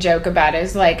Oh. make a joke about it.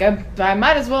 It's like, I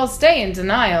might as well stay in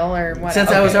Denial or whatever. Since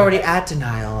I was Okay. already at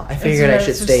Denial, I figured I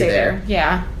should stay there.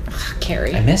 Yeah. Ugh,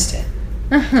 Carrie. I missed it.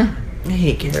 I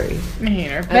hate Carrie. I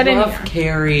hate her. I But love anyhow.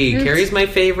 Carrie. Carrie's my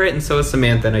favorite, and so is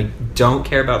Samantha. And I don't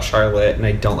care about Charlotte, and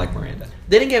I don't like Miranda.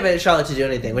 They didn't give Charlotte to do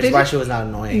anything, which is They why did- she was not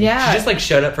annoying. Yeah. She just like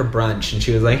showed up for brunch, and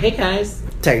she was like, "Hey guys."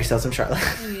 Tag yourself some Charlotte.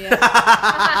 Yeah.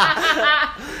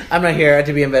 I'm not here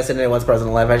to be invested in anyone's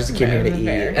personal life. I just came here to eat.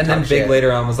 Fair. And then talk Big shit.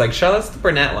 later on was like, Charlotte's the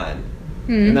brunette one.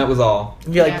 And that was all.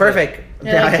 You're like, Yeah. perfect.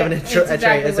 You're Now like, I have an it's exactly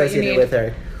what you associated need. with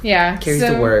her. Yeah. Carrie's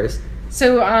the worst.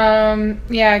 So,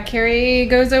 Carrie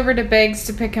goes over to Biggs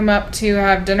to pick him up to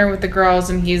have dinner with the girls,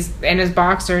 and he's in his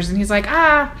boxers, and he's like,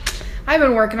 I've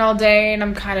been working all day, and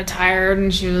I'm kind of tired,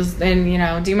 and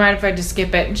do you mind if I just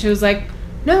skip it? And she was like,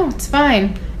 no, it's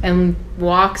fine, and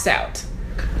walks out.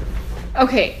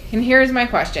 Okay, and here's my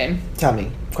question. Tell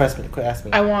me. Ask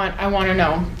me. I want to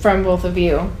know from both of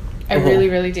you. I Uh-huh. really,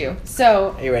 really do.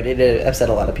 So, Are you ready to upset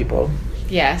a lot of people?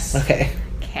 yes. Okay.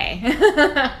 Okay.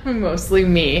 Mostly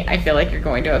me. I feel like you're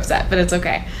going to upset, but it's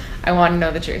okay. I want to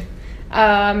know the truth.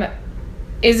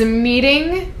 Is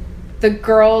meeting the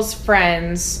girls'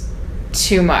 friends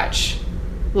too much?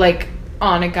 Like,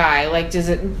 on a guy? Like, does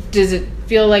it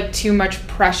feel like too much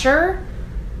pressure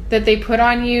that they put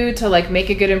on you to, like, make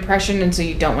a good impression and so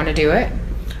you don't want to do it?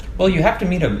 Well, you have to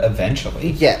meet him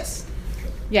eventually. Yes.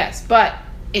 Yes, but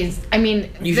You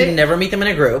should never meet them in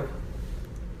a group.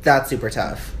 That's super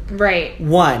tough. Right.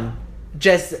 One,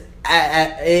 just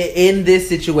in this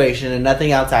situation and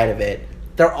nothing outside of it,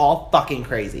 they're all fucking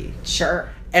crazy. Sure.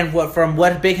 And from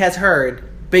what Big has heard,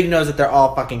 Big knows that they're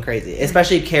all fucking crazy.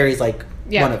 Especially if Carrie's like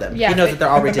Yeah. one of them. Yeah, he knows but- that they're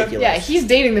all ridiculous. Yeah, he's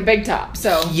dating the big top,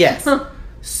 so. Yes.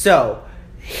 So,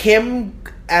 him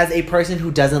as a person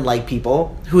who doesn't like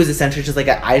people, who is essentially just like,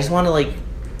 I just want to like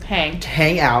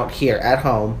hang out here at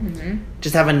home,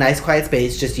 just have a nice quiet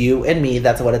space, just you and me.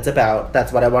 That's what it's about.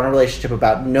 That's what I want a relationship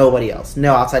about. Nobody else.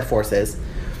 No outside forces.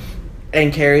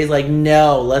 And Carrie's like,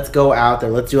 no, let's go out there.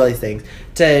 Let's do all these things.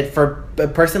 For a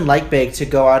person like Big to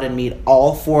go out and meet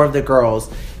all four of the girls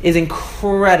is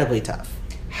incredibly tough.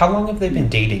 How long have they been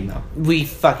dating, though? We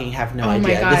fucking have no Oh my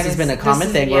idea. God, This has been a this common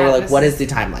is- thing yeah, where we're like, this what is- is the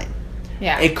timeline?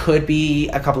 Yeah. It could be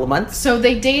a couple of months. So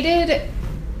they dated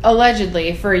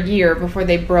allegedly for a year before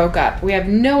they broke up. We have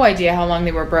no idea how long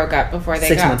they were broke up before they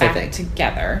 6 got months, I back think.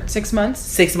 together. 6 months?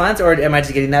 6 months, or am I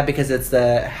just getting that because it's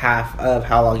the half of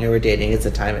how long you were dating? It's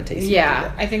the time it takes. you to Yeah, do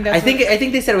that. I think that's. I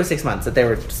think they said it was 6 months that they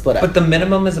were split up. But the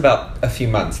minimum is about a few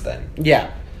months then. Yeah,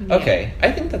 Okay,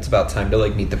 I think that's about time to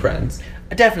like meet the friends.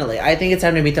 definitely. I think it's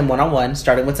time to meet them one-on-one,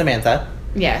 starting with Samantha,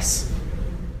 Yes.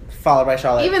 followed by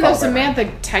Charlotte. Even though followed by Ryan.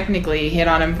 Samantha technically hit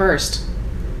on him first.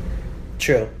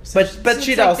 True, but So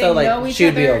she'd it's also they know like each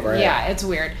she'd be other. over it. Yeah, it's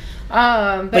weird.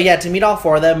 But yeah, to meet all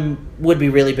four of them would be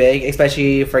really big,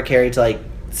 especially for Carrie to like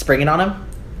spring it on him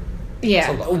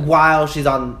Yeah. while she's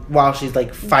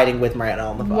like fighting with Miranda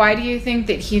on the phone. Why do you think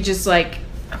that he just like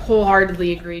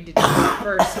wholeheartedly agreed to do it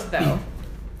first though?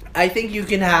 I think you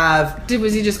can have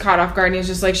Was he just caught off guard and he was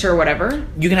just like, sure, whatever?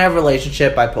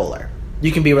 relationship bipolar.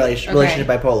 You can be relationship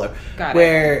bipolar. Got it.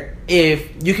 Where if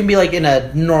you can be like in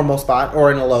a normal spot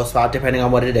or in a low spot, depending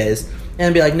on what it is,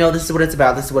 and be like, no, this is what it's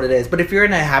about, this is what it is. But if you're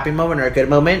in a happy moment or a good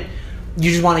moment,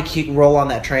 you just want to keep roll on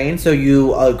that train, so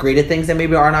you agree to things that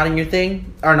maybe are not in your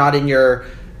thing, are not in your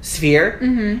sphere.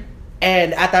 Mm-hmm.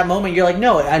 And at that moment, you're like,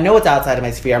 no, I know it's outside of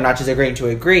my sphere. I'm not just agreeing to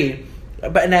agree.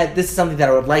 But this is something that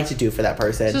I would like to do for that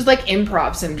person. So it's like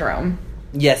improv syndrome.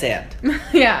 Yes, and.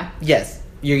 Yeah. Yes.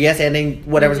 You're yes-anding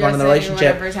whatever's going on in the relationship.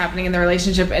 Whatever's happening in the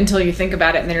relationship until you think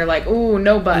about it and then you're like, ooh,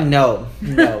 no but. No,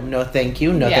 thank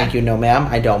you. No, Yeah. thank you. No, ma'am.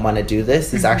 I don't want to do this.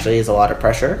 This actually is a lot of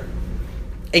pressure.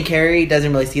 And Carrie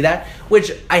doesn't really see that,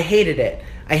 which I hated it.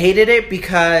 I hated it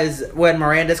because when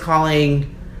Miranda's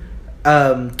calling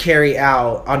Carrie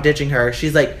out on ditching her,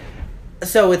 she's like,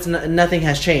 so it's nothing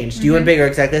has changed. You and Big are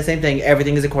exactly the same thing.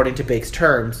 Everything is according to Big's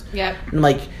terms. Yep. And I'm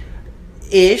like,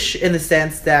 ish, in the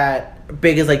sense that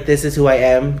Big is like, this is who I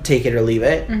am, take it or leave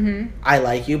it. Mm-hmm. I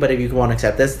like you, but if you won't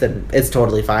accept this, then it's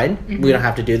totally fine. Mm-hmm. We don't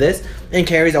have to do this. And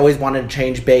Carrie's always wanted to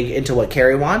change Big into what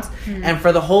Carrie wants. Mm-hmm. And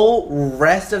for the whole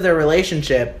rest of their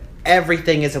relationship,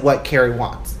 everything is what Carrie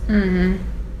wants. Mm-hmm.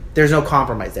 There's no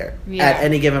compromise there at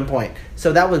any given point.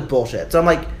 So that was bullshit. So I'm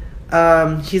like,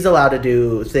 he's allowed to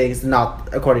do things not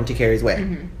according to Carrie's way.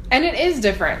 Mm-hmm. And it is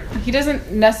different. He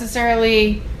doesn't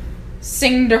necessarily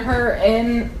sing to her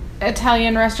in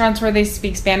Italian restaurants where they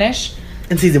speak Spanish.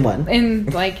 In season 1.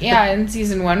 In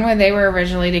season 1 when they were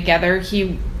originally together,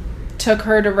 he took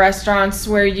her to restaurants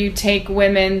where you take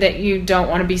women that you don't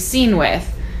want to be seen with.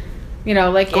 You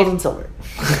know, like Gold and silver.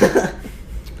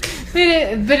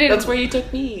 That's where you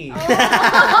took me.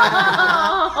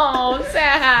 Oh,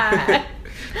 sad.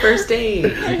 First date.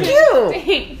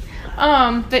 Cute.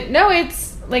 But no,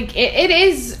 it's like it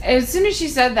is. As soon as she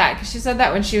said that, because she said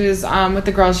that when she was with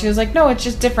the girls, she was like, "No, it's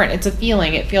just different. It's a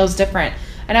feeling. It feels different."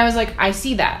 And I was like, "I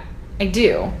see that. I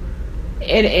do.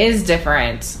 It is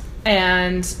different,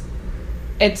 and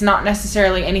it's not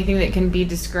necessarily anything that can be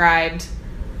described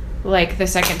like the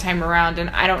second time around, and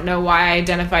I don't know why I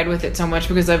identified with it so much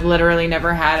because I've literally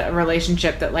never had a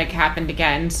relationship that like happened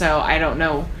again, so I don't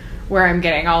know where I'm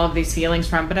getting all of these feelings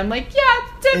from, but I'm like, yeah,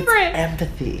 it's different. It's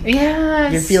empathy. Yeah,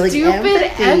 You're feeling stupid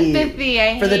empathy.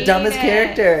 I for the hate dumbest it.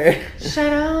 character.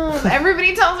 Shut up.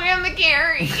 Everybody tells me I'm the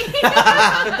Carrie.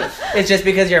 It's just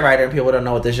because you're a writer and people don't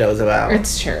know what the show's about.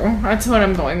 It's true. That's what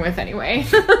I'm going with anyway.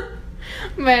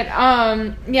 But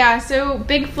yeah, so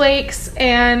big flakes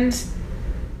and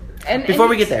Before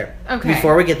we get there. Okay.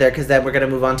 Before we get there, because then we're going to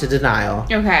move on to denial.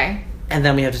 Okay. And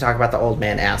then we have to talk about the old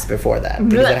man ass before that.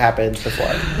 Because Blech. it happens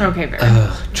before. Okay,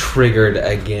 very Triggered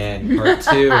again. Part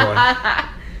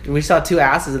 2. We saw 2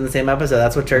 asses in the same episode.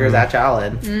 That's what triggers that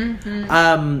challenge.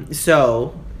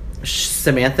 So,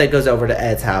 Samantha goes over to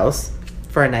Ed's house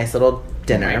for a nice little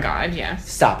dinner. Oh my god,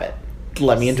 yes. Stop it.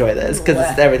 Let me enjoy this, because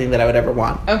this is everything that I would ever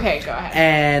want. Okay, go ahead.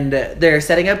 And they're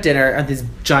setting up dinner at this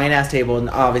giant ass table, and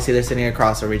obviously they're sitting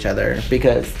across from each other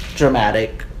because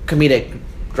comedic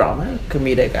drama,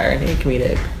 comedic irony,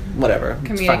 comedic whatever.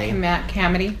 It's funny.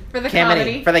 Comedy. For the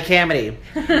comedy. For the comedy.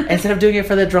 Instead of doing it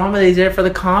for the drama, they did it for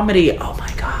the comedy. Oh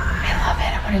my god. I love it.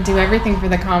 I want to do everything for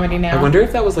the comedy now. I wonder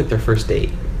if that was like their first date.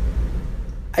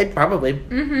 I'd probably.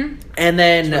 Mm-hmm. And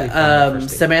then It's really fun, first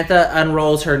date. Samantha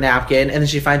unrolls her napkin, and then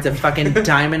she finds a fucking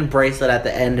diamond bracelet at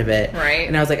the end of it. Right.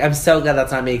 And I was like, I'm so glad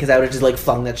that's not me, because I would have just like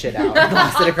flung that shit out and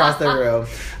lost it across the room.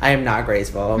 I am not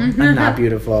graceful. I'm not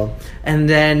beautiful. And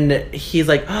then he's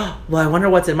like, oh, well, I wonder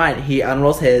what's in mine. He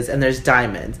unrolls his, and there's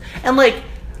diamonds. And like,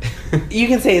 you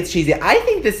can say it's cheesy. I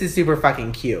think this is super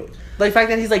fucking cute. Like, the fact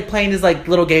that he's like playing his like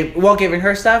little game, well, giving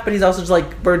her stuff, but he's also just like,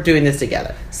 we're doing this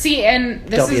together. See, and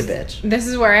this Don't is be a bitch. This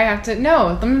is where I have to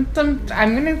I'm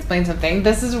going to explain something.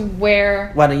 This is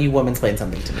where Why don't you womansplain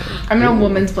something to me? I'm going to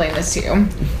womansplain this to you.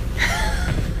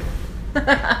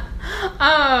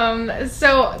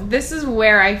 So this is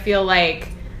where I feel like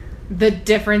the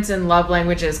difference in love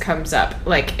languages comes up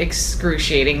like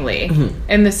excruciatingly,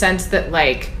 in the sense that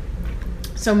like,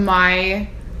 so my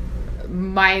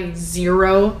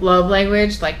 0 love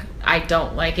language, like I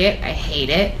don't like it, I hate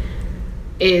it,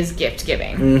 is gift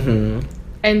giving. Mm-hmm.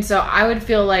 And so I would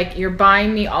feel like you're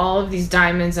buying me all of these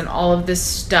diamonds and all of this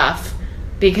stuff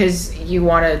because you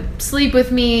want to sleep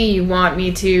with me, you want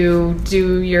me to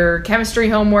do your chemistry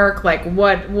homework, like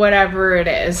whatever it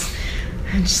is.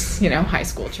 Just, high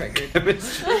school triggered.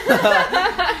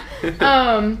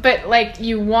 But like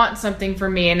you want something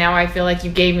from me, and now I feel like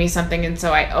you gave me something, and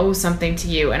so I owe something to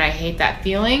you, and I hate that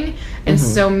feeling. And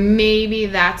so maybe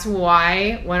that's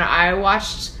why when I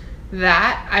watched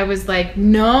that, I was like,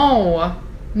 no,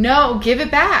 give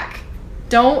it back. I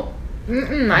don't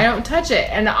touch it.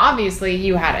 And obviously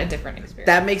you had a different experience.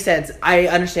 That makes sense. I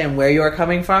understand where you are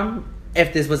coming from.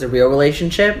 If this was a real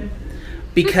relationship,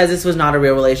 because this was not a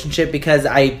real relationship, because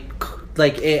I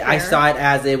saw it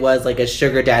as it was like a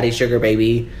sugar daddy, sugar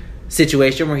baby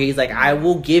situation where he's like, I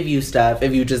will give you stuff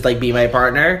if you just like be my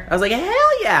partner. I was like,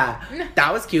 hell yeah.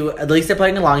 That was cute. At least they're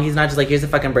playing along. He's not just like, here's a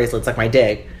fucking bracelet, suck my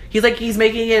dick. He's like, he's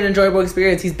making it an enjoyable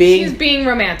experience. He's being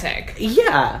romantic.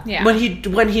 Yeah.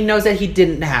 When he knows that he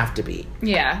didn't have to be.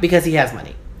 Yeah. Because he has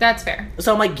money. That's fair.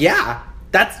 So I'm like, yeah.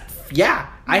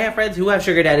 I have friends who have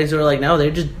sugar daddies who are like, no,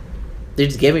 they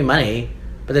just give me money.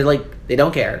 But they're like, they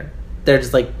don't care. They're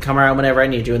just like, come around whenever I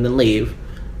need you and then leave.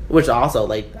 Which also,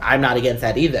 like, I'm not against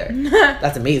that either.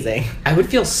 That's amazing. I would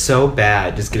feel so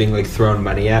bad just getting like thrown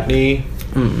money at me.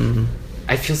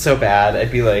 I feel so bad.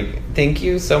 I'd be like, thank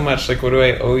you so much. Like, what do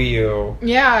I owe you?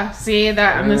 Yeah, see,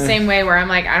 that I'm the same way where I'm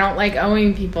like, I don't like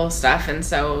owing people stuff. And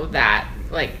so that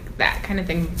kind of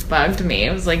thing bugged me.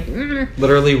 It was like,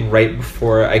 Literally right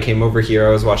before I came over here, I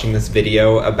was watching this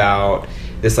video about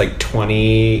this like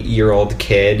 20-year-old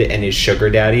kid and his sugar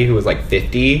daddy who was like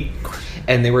 50.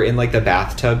 And they were in like the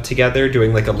bathtub together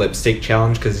doing like a lipstick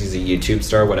challenge because he's a YouTube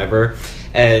star, whatever.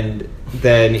 And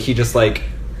then he just like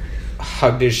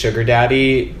hugged his sugar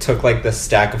daddy, took like the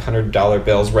stack of $100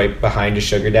 bills right behind his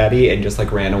sugar daddy, and just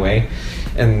like ran away.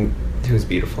 And it was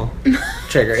beautiful.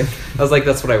 Triggered. I was like,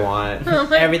 that's what I want.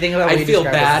 Everything about what I'd you feel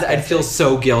described bad. is I'd feel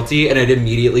so guilty, and I'd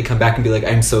immediately come back and be like,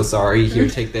 I'm so sorry. Here,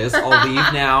 take this. I'll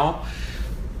leave now.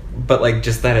 But like,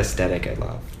 just that aesthetic, I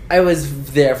love. I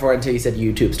was there for it until you said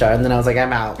YouTube star, and then I was like,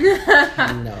 I'm out.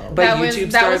 No. But That YouTube was- star,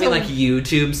 that I mean was a- like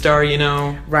YouTube star, you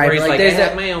know? Right, Where he's but, like, like, there's I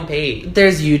have a- my own page.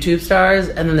 There's YouTube stars,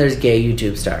 and then there's gay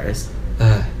YouTube stars.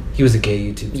 He was a gay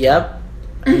YouTube star. Yep.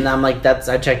 And I'm like,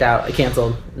 I checked out. I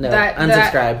canceled. No,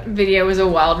 unsubscribed. That video was a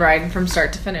wild ride from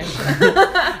start to finish. Speaking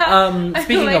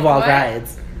Like, of wild what?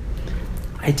 rides,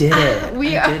 I did it.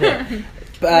 We I did it.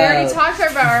 We already talked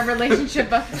about our relationship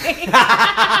update.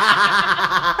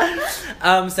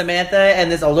 Samantha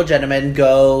and this older gentleman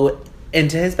go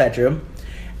into his bedroom.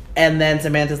 And then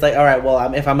Samantha's like, all right,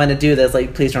 well, if I'm going to do this,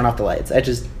 like, please turn off the lights. I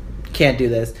just can't do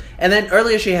this. And then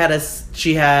earlier she had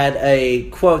a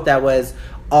quote that was,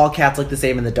 all cats look the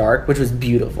same in the dark, which was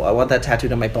beautiful. I want that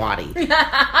tattooed on my body.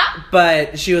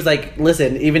 But she was like,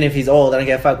 listen, even if he's old, I don't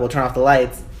give a fuck. We'll turn off the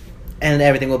lights and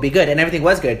everything will be good. And everything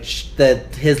was good.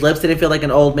 His lips didn't feel like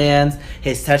an old man's.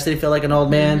 His touch didn't feel like an old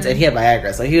man's. And he had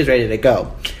Viagra, so he was ready to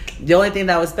go. The only thing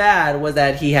that was bad was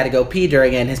that he had to go pee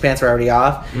during it and his pants were already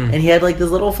off. And he had, like, this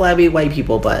little flabby white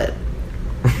people butt.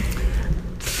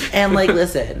 And, like,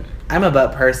 listen, I'm a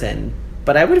butt person,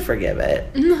 but I would forgive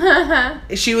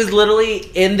it. She was literally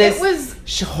in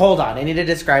this... hold on, I need to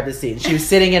describe the scene. She was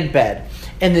sitting in bed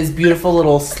in this beautiful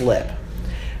little slip.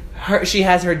 She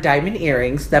has her diamond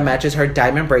earrings that matches her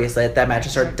diamond bracelet, that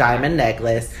matches her diamond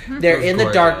necklace. They're in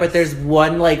the dark, but there's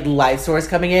one, like, light source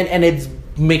coming in, and it's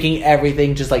making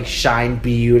everything just, like, shine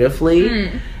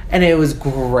beautifully. And it was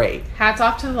great. Hats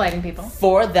off to the lighting people.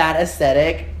 For that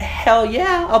aesthetic, hell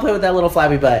yeah, I'll play with that little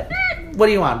flabby butt. What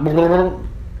do you want?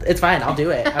 It's fine, I'll do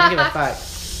it. I don't give a fuck.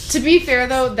 To be fair,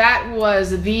 though, that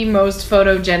was the most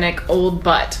photogenic old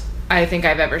butt I think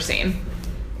I've ever seen.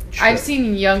 True. I've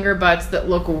seen younger butts that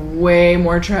look way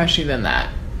more trashy than that.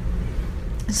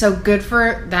 So good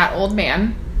for that old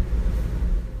man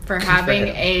for having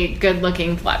a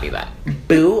good-looking flabby butt.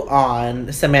 Boo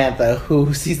on Samantha,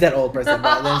 who sees that old person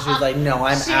butt, and then she's like, no,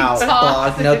 I'm out.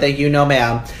 Blog. No, thank you, no,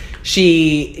 ma'am.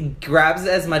 She grabs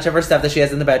as much of her stuff that she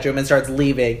has in the bedroom and starts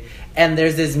leaving. And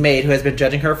there's this maid who has been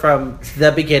judging her from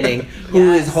the beginning,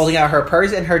 who is holding out her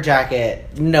purse and her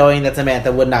jacket, knowing that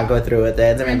Samantha would not go through with it.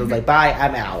 And Samantha's like, bye,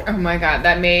 I'm out. Oh my god,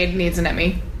 that maid needs an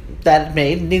Emmy. That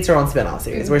maid needs her own spin-off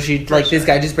series, where she, this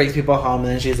guy just brings people home, and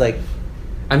then she's like...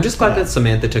 I'm just glad that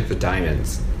Samantha took the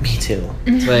diamonds. Me too.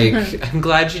 Like, I'm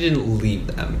glad she didn't leave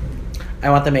them. I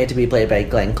want the maid to be played by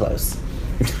Glenn Close.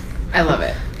 I love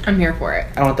it. I'm here for it.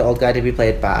 I want the old guy to be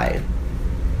played by...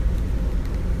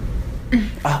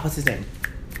 what's his name?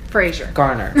 Frasier.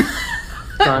 Garner.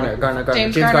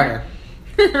 James Garner.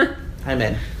 I'm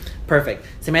in. Perfect.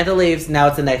 Samantha leaves. Now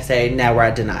it's the next day. Now we're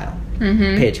at denial.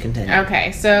 Paige, continue.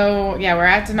 Okay, so yeah, we're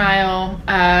at denial.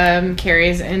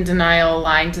 Carrie's in denial,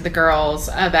 lying to the girls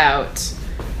about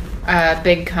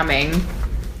Big coming.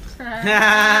 You're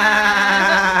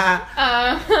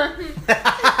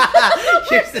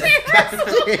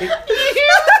disgusting.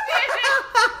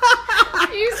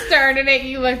 You started it.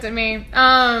 You looked at me.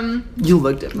 You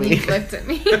looked at me. You looked at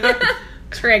me.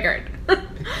 Triggered.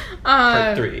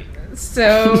 Part 3.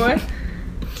 So...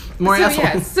 More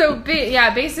assholes.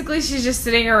 Basically she's just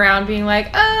sitting around being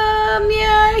like,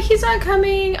 yeah, he's not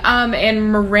coming.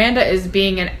 And Miranda is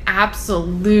being an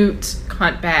absolute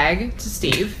cunt bag to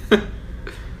Steve.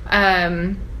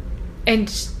 And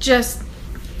just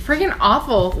freaking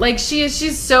awful. Like,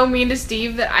 she's so mean to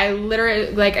Steve that I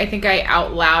literally, like, I think I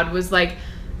out loud was like,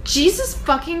 Jesus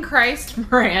fucking Christ,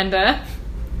 Miranda.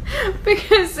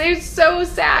 Because it's so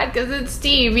sad, because it's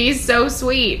Steve. He's so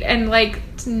sweet. And, like,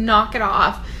 knock it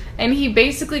off. And he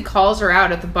basically calls her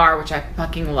out at the bar, which I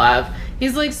fucking love.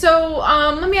 He's like, so,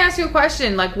 let me ask you a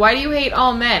question. Like, why do you hate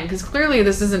all men? Because clearly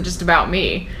this isn't just about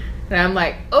me. And I'm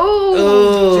like, I want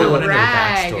to know the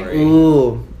backstory.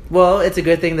 Ooh. Well, it's a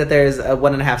good thing that there's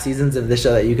 1.5 seasons of the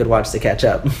show that you could watch to catch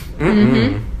up.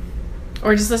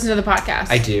 Or just listen to the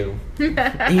podcast. I do.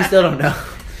 You still don't know.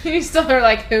 You still are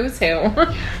like, who's who?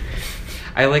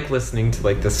 I like listening to,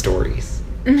 like, the stories.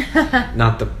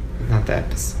 not the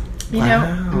episode. You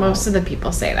know, most of the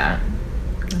people say that.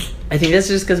 I think that's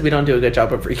just because we don't do a good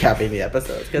job of recapping the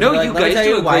episodes. No, like, you guys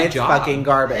do a great job. Fucking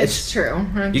garbage. It's true.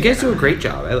 You guys do a great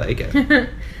job. I like it.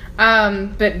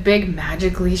 But Big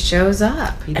magically shows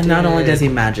up. And not only does he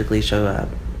magically show up,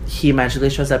 he magically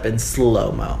shows up in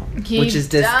slow-mo, which is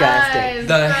disgusting.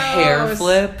 The hair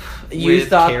flip. You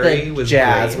thought that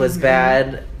Jazz was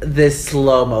bad. This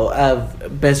slow-mo of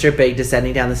Mr. Big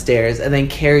descending down the stairs and then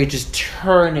Carrie just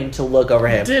turning to look over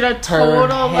him. Did a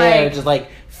total, her hair just like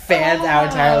fans out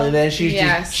entirely. Then she's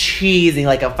just cheesing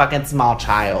like a fucking small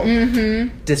child.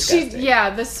 Disgusting.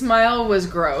 The smile was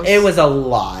gross. It was a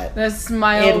lot. The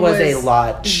smile was a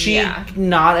lot.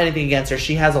 Not anything against her.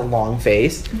 She has a long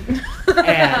face. And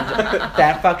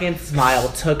that fucking smile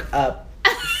took up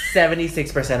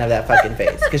 76% of that fucking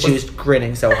face because she was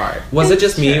grinning so hard. Was it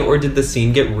just me, or did the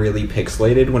scene get really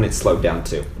pixelated when it slowed down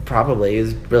too? Probably. It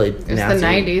was really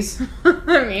nasty. It's the 90s.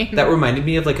 I mean, that reminded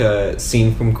me of like a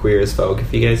scene from Queer as Folk,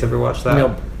 if you guys ever watched that.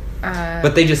 Nope.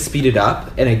 But they just speed it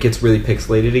up and it gets really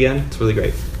pixelated again. It's really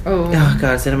great. Oh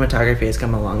god, cinematography has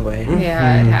come a long way.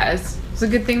 Yeah, it has.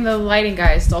 It's a good thing the lighting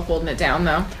guy is still holding it down,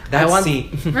 though.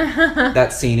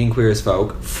 That scene in Queer as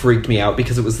Folk freaked me out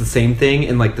because it was the same thing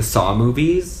in like the Saw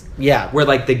movies. Yeah. Where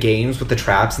like the games with the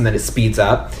traps and then it speeds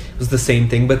up. It was the same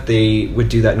thing, but they would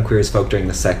do that in Queer as Folk during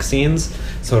the sex scenes.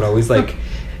 So it always like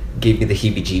gave me the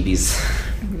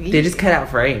heebie-jeebies. They just cut out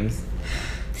frames.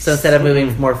 So instead of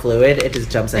moving more fluid, it just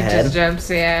jumps ahead. It just jumps,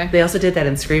 yeah. They also did that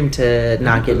in Scream to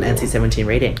not get an NC-17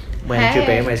 rating when Drew Hey.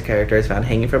 Barrymore's character is found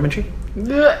hanging from a tree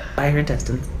Ugh. by her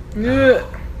intestines. Ugh.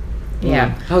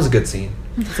 Yeah. That was a good scene.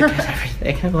 It's a good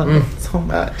everything. I love it so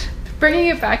much. Bringing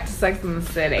it back to Sex in the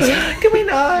City. Can we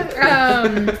not?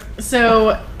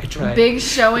 So, I tried. Big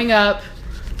showing up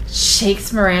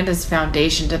shakes Miranda's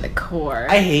foundation to the core.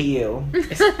 I hate you.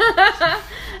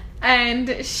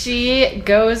 And she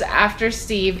goes after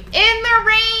Steve in the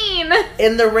rain.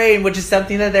 In the rain, which is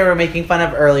something that they were making fun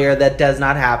of earlier, that does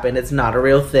not happen. It's not a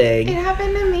real thing. It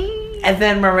happened to me. And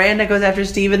then Miranda goes after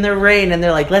Steve in the rain, and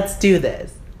they're like, "Let's do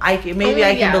this. I can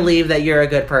yeah. believe that you're a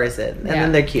good person." And Yeah.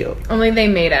 then they're cute. Only they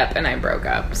made up and I broke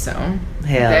up, so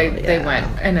they went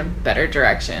in a better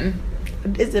direction.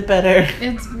 Is it better?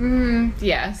 It's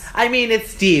yes. I mean,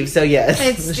 it's Steve, so yes.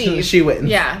 It's Steve. She wins.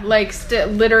 Yeah, like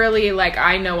literally, like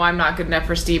I know I'm not good enough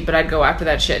for Steve, but I'd go after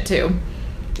that shit too.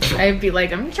 I'd be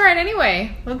like, I'm trying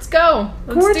anyway. Let's go.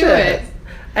 Let's do it.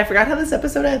 I forgot how this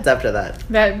episode ends after that.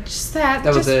 That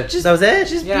was it. Just, That was it?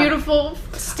 Just Yeah. beautiful.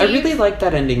 I Steve. really liked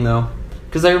that ending though.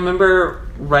 Because I remember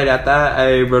right at that,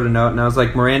 I wrote a note and I was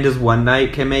like, Miranda's one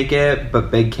night can make it, but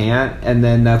Big can't. And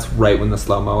then that's right when the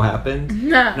slow-mo happened.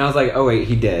 And I was like, oh wait,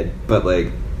 he did. But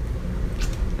like,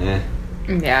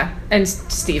 Yeah, and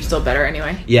Steve's still better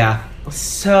anyway. Yeah.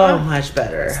 So much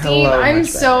better. Steve, Hello, I'm much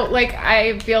so better. like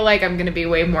I feel like I'm gonna be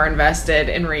way more invested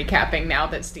in recapping now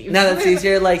that Steve. Now that Steve's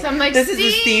here, like, So I'm like, this is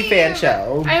a Steve fan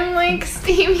show. I'm like,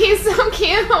 Steve, he's so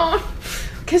cute.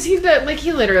 Because he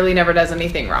literally never does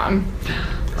anything wrong.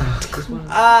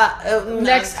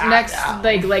 Next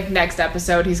next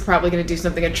episode, he's probably gonna do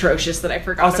something atrocious that I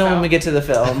forgot Also, about. when we get to the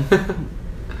film,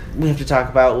 we have to talk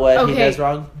about what he Okay. does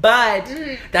wrong. But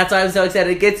that's why I'm so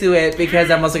excited to get to it, because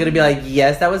I'm also going to be like,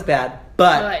 yes, that was bad.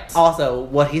 But also,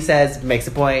 what he says makes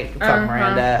a point. Fuck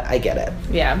Miranda. I get it.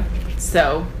 Yeah.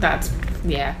 So that's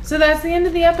the end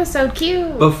of the episode.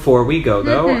 Cute. Before we go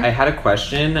though, I had a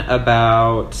question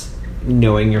about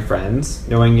knowing your friends,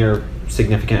 knowing your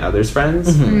significant other's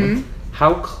friends.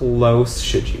 How close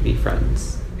should you be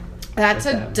friends? That's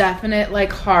with a them?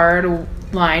 definite hard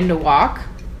line to walk.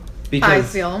 Because I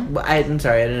feel. I'm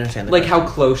sorry, I didn't understand the like how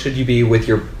question. close should you be with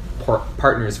your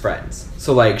partner's friends?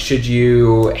 So like, should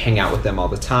you hang out with them all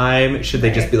the time? Should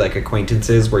they just be like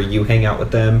acquaintances where you hang out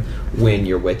with them when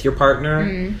you're with your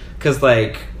partner? Because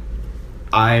like,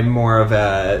 I'm more of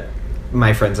a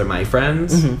my friends are my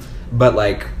friends, but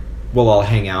like we'll all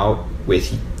hang out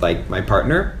with like my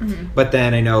partner. But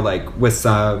then I know like with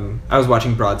some, I was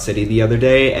watching Broad City the other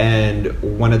day, and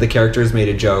one of the characters made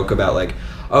a joke about like,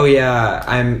 oh yeah,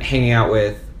 I'm hanging out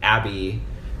with Abby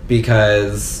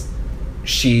because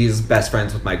she's best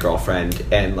friends with my girlfriend,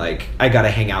 and like I gotta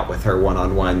hang out with her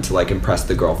one-on-one to like impress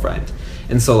the girlfriend.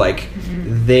 And so like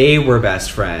they were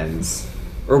best friends,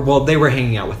 or well, they were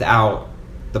hanging out without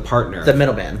the partner, The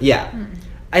middleman. yeah.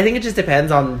 I think it just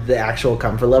depends on the actual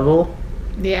comfort level.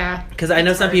 Yeah. Because I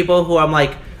know some people who I'm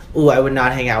like, ooh, I would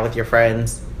not hang out with your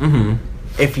friends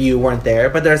if you weren't there.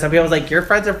 But there are some people who's like, your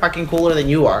friends are fucking cooler than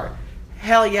you are.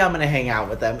 Hell yeah, I'm gonna hang out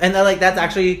with them. And they're like, that's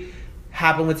actually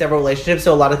happened with several relationships.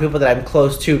 So a lot of people that I'm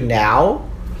close to now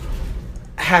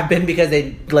have been because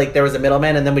they like there was a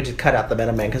middleman, and then we just cut out the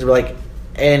middleman because we're like,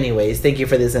 anyways, thank you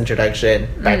for this introduction.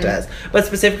 Back to us. But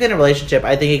specifically in a relationship,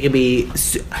 I think it can be.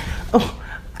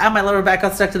 My lower back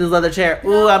got stuck to this leather chair.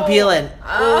 Ooh, I'm peeling.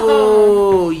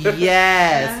 Ooh,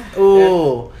 yes.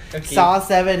 Ooh. Saw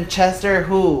 7, Chester,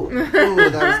 who? Ooh,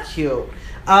 that was cute.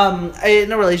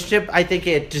 In a relationship, I think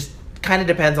it just kind of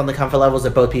depends on the comfort levels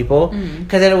of both people.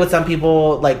 Because I know with some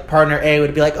people, like partner A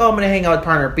would be like, oh, I'm going to hang out with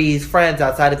partner B's friends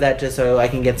outside of that just so I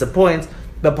can get some points.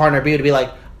 But partner B would be like,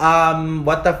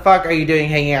 what the fuck are you doing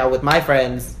hanging out with my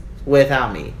friends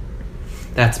without me?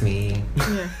 That's me.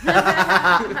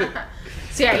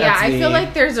 So yeah, That's I feel me.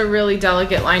 like there's a really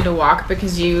delicate line to walk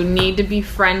because you need to be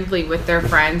friendly with their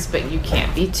friends, but you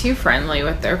can't be too friendly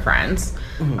with their friends.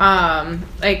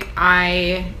 Like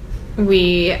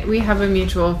we have a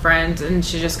mutual friend, and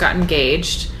she just got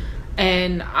engaged,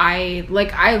 and I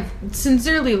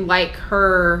sincerely like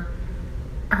her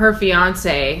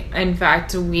fiance. In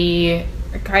fact, we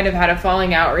kind of had a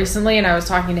falling out recently, and I was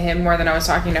talking to him more than I was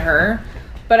talking to her,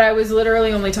 but I was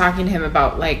literally only talking to him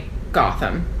about like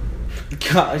Gotham.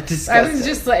 God, disgusting. I was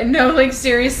just like, no, like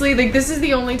seriously, like this is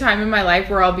the only time in my life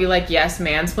where I'll be like, yes,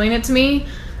 mansplain it to me,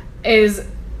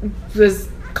 was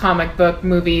comic book,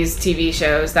 movies, TV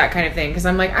shows, that kind of thing. Because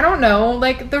I'm like, I don't know,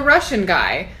 like the Russian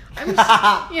guy. I'm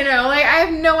just, you know, like I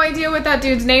have no idea what that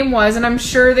dude's name was, and I'm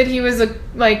sure that he was a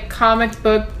like comic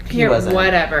book He wasn't.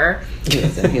 whatever. He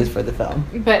was for the film.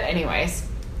 But anyways,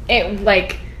 it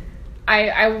like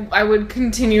I would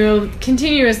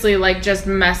continuously like just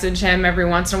message him every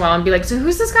once in a while and be like, so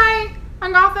who's this guy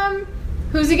on Gotham?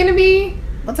 Who's he gonna be?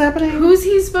 What's happening? Who's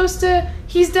he supposed to?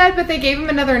 He's dead, but they gave him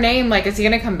another name. Like, is he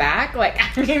gonna come back? Like,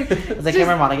 I mean, Was that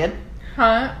Cameron Monaghan?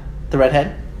 Huh? The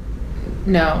redhead?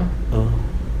 No, Oh,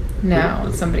 no,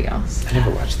 it's somebody else. I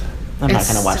never watched that. I'm not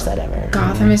It's gonna watch so- that ever.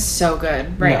 Gotham is so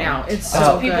good right No. now. It's That's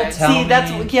so what people good. tell- See,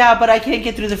 that's yeah, but I can't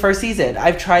get through the first season.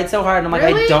 I've tried so hard, and I'm like,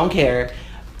 I Really? don't care.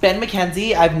 Ben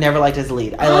McKenzie, I've never liked as a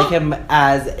lead. I like him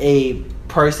as a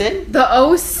person. The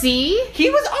OC. He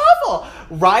was awful.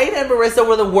 Ryan and Marissa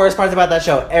were the worst parts about that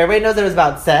show. Everybody knows it was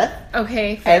about Seth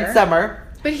Okay, fair. and Summer,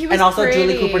 But he was and also pretty.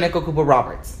 Julie Cooper, Nicole Cooper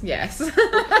Roberts. Yes.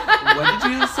 What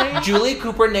did you say? Julie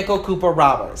Cooper, Nicole Cooper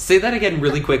Roberts. Say that again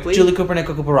really quickly. Julie Cooper,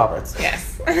 Nicole Cooper Roberts.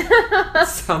 Yes.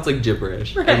 Sounds like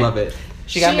gibberish. I Right. love it.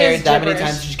 She got She married is that many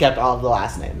gibberish. times she kept all of the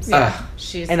last names. Yeah, Ugh.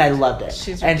 she's And I loved it.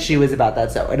 She's And she was about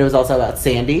that show. And it was also about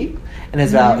Sandy. And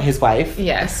it's about his wife.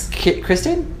 yes,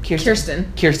 Kirsten?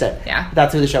 Kirsten. Kirsten. Yeah.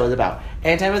 That's who the show was about.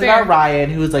 Anytime it was Fair. about Ryan,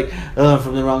 who was like, oh,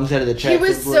 from the wrong side of the He tracks.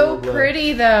 was and blah, so blah, blah.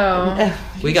 pretty though. Eh,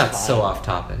 he We was got fine. so off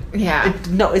topic. Yeah.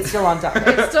 No, it's still on top.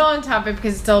 It's still on topic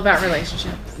because it's still about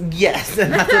relationships. Yes,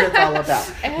 and that's what it's all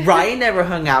about. Ryan never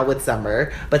hung out with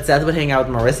Summer, but Seth would hang out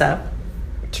with Marissa.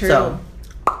 True. So,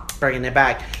 bringing it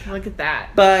back. Look at that.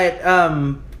 But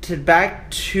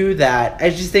back to that, I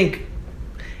just think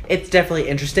it's definitely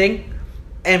interesting.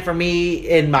 And for me,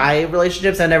 in my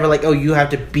relationships, I'm never like, oh, you have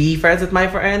to be friends with my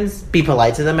friends. Be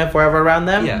polite to them if we're ever around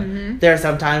them. Yeah. There are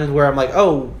some times where I'm like,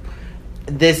 oh,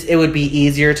 it would be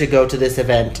easier to go to this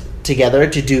event together,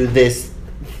 to do this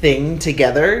thing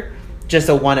together. Just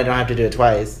so one, I don't have to do it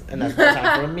twice. And that's more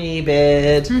time for me,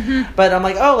 bitch. But I'm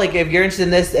like, oh, like, if you're interested in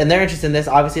this and they're interested in this,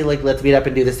 obviously, like, let's meet up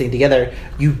and do this thing together.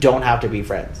 You don't have to be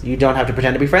friends. You don't have to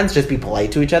pretend to be friends. Just be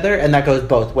polite to each other. And that goes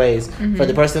both ways. For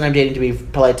the person I'm dating to be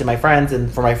polite to my friends,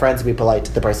 and for my friends to be polite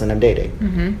to the person I'm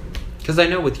dating. Because I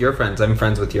know with your friends, I'm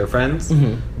friends with your friends.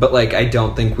 Mhm. But, like, I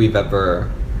don't think we've ever,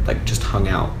 like, just hung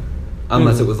out.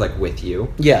 Unless it was, like, with you.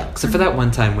 Yeah. Except for that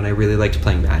one time when I really liked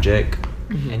playing Magic.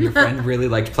 And your friend really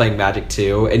liked playing Magic,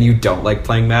 too. And you don't like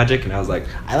playing Magic. And I was like,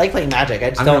 I like playing Magic. I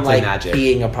just I'm gonna don't play like Magic.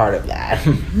 being a part of that.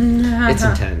 it's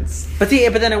intense. But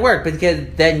then it worked because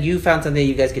then you found something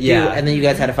you guys could do, Yeah. and then you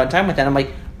guys had a fun time with it. I'm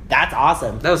like, that's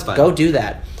awesome. That was fun. Go do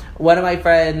that. One of my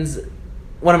friends,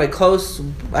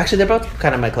 actually, they're both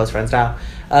kind of my close friends now.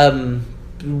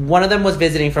 One of them was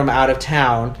visiting from out of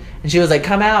town, and she was like,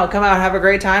 come out, have a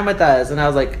great time with us. And I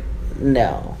was like,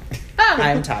 no,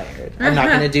 I'm tired. I'm not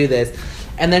going to do this.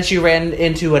 And then she ran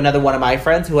into another one of my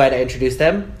friends who had introduced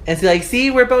them. And she's like,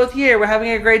 see, we're both here. We're having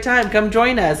a great time. Come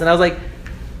join us. And I was like,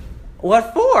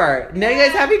 what for? Now you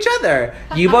guys have each other.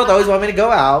 You both always want me to go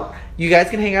out. You guys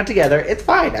can hang out together. It's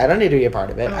fine. I don't need to be a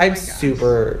part of it. Oh my I'm gosh.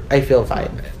 I feel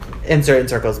fine in certain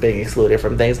circles being excluded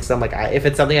from things because I'm like, if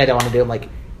it's something I don't want to do, I'm like,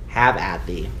 have at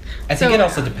thee. I think So- it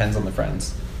also depends on the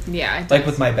friends. Yeah. it Like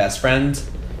does. with my best friend,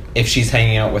 if she's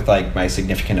hanging out with like my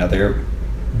significant other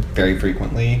very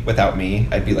frequently without me,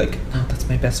 I'd be like, no, that's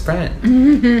my best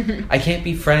friend. I can't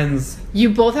be friends. You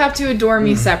both have to adore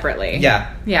me separately.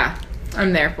 Yeah. Yeah.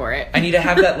 I'm there for it. I need to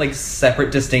have that like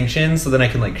separate distinction so then I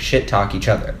can like shit talk each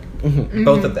other.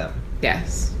 Both of them.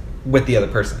 Yes. With the other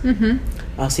person.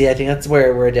 Oh, see, I think that's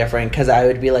where we're different because I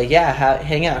would be like, yeah,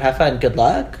 hang out, have fun, good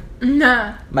luck.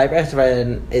 Nah. My best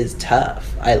friend is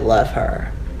tough. I love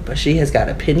her. But she has got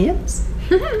opinions.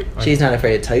 She's not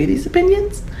afraid to tell you these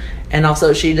opinions. And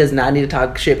also, she does not need to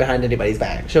talk shit behind anybody's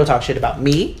back. She'll talk shit about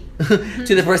me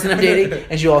to the person I'm dating,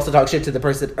 and she'll also talk shit to the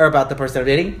person, or about the person I'm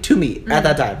dating, to me at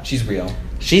that time. She's real.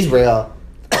 She's real.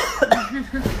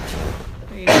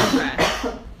 You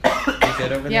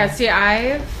good over Yeah, there? see,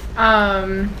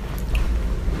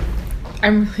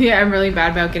 I'm really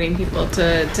bad about getting people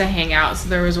to hang out. So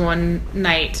there was one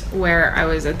night where I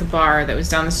was at the bar that was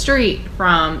down the street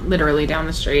literally down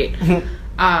the street.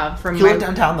 From You live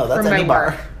downtown, though. That's from any my bar.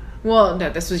 work. Well, no,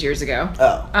 this was years ago.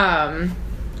 Oh.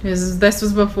 This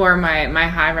was before my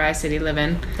high-rise city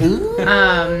living. Ooh.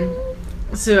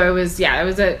 So I was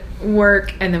at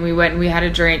work, and then we went and we had a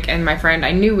drink, and my friend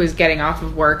I knew was getting off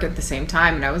of work at the same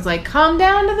time, and I was like, come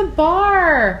down to the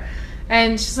bar.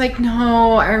 And she's like,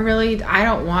 no, I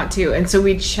don't want to. And so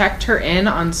we checked her in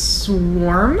on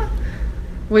Swarm.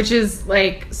 which is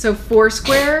like, so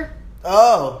Foursquare.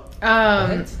 Oh.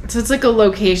 So it's like a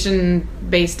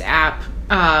location-based app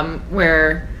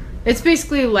where it's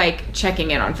basically like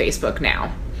checking in on Facebook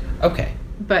now. Okay.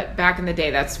 But back in the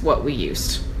day, that's what we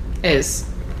used, is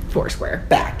Foursquare.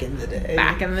 Back in the day.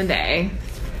 Back in the day,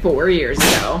 4 years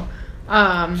ago.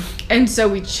 And so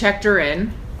we checked her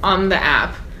in on the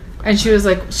app, and she was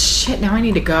like, shit, now I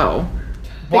need to go.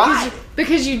 Why?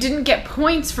 Because you didn't get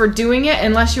points for doing it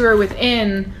unless you were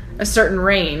within a certain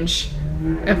range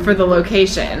for the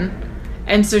location.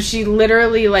 And so she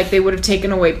literally, like, they would have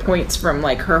taken away points from,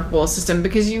 like, her whole system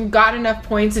because you got enough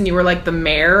points and you were, like, the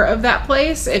mayor of that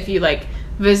place if you, like,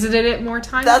 visited it more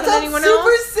times That than sounds anyone super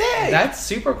else. sick. That's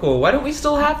super cool. Why don't we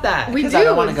still have that? We 'Cause do. I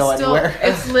don't wanna go Still- anywhere.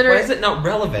 It's literally... Why is it not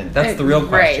relevant? That's the real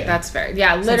question. Right, that's fair.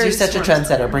 Yeah, Since literally. you're such a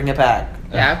trendsetter, bring it back.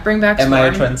 Yeah, bring back Am I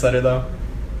a Storm. trendsetter though?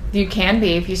 You can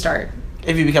be if you start.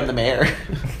 If you become the mayor.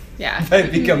 Yeah. I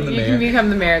become the You mayor. can become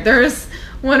the mayor. There's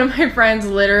one of my friends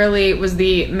literally was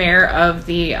the mayor of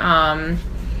the Outback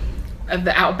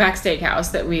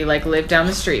Steakhouse that we like lived down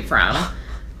the street from.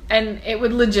 And it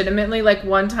would legitimately, like,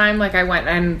 one time, like, I went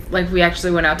and, like, we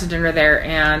actually went out to dinner there,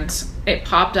 and it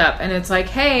popped up, and it's like,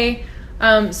 hey,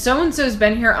 so-and-so's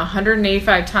been here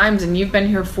 185 times, and you've been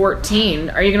here 14.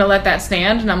 Are you going to let that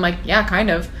stand? And I'm like, yeah, kind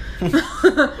of.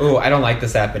 Oh, I don't like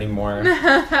this app anymore.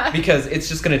 Because it's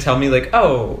just going to tell me, like,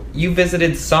 oh, you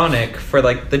visited Sonic for,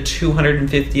 like, the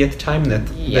 250th time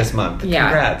this month. Yeah.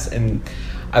 Congrats. And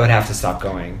I would have to stop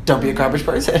going. Don't be a garbage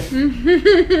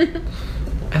person.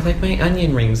 I like my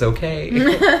onion rings, okay?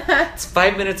 It's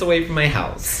 5 minutes away from my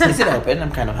house. Is it open?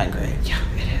 I'm kind of hungry. Yeah,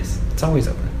 it is. It's always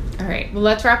open. All right, well,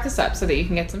 let's wrap this up so that you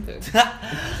can get some food.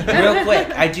 Real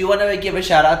quick, I do want to give a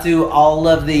shout out to all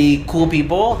of the cool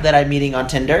people that I'm meeting on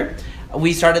Tinder.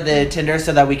 We started the Tinder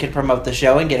so that we could promote the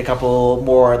show and get a couple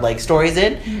more like stories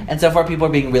in. And so far, people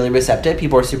are being really receptive.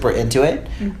 People are super into it.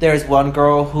 There's one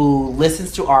girl who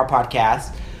listens to our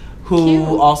podcast, who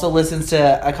Cute. also listens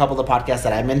to a couple of the podcasts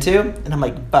that I'm into. And I'm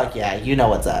like, fuck yeah, you know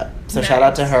what's up. So shout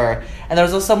out to Nice. her. And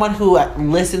there's also someone who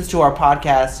listens to our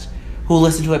podcast who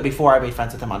listened to it before I made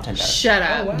friends with him on Tinder. Shut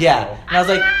up. Oh, wow. Yeah. And I was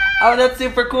like, oh, that's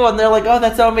super cool. And they're like, oh,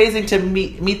 that's so amazing to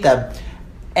meet them.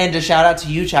 And to shout out to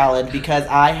you, Challen, because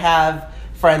I have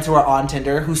friends who are on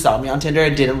Tinder who saw me on Tinder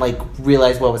and didn't like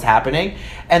realize what was happening.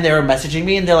 And they were messaging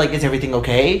me and they're like, is everything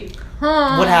okay?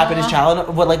 What happened? Is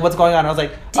Challen? What's going on? I was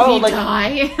like, Did oh, he like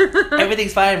die?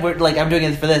 everything's fine. We're like, I'm doing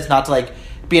it for this, not to like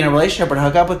be in a relationship or to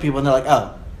hook up with people. And they're like,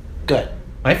 oh, good.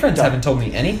 My friends Done. haven't told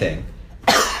me anything.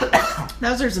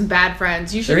 Those are some bad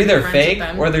friends. You should They're be either friends fake with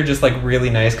them. or they're just like really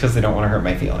nice because they don't want to hurt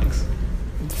my feelings.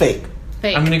 Fake.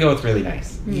 fake. I'm gonna go with really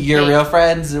nice. Your Fake. real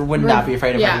friends would not be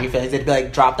afraid of Yeah. hurting your feelings. They'd be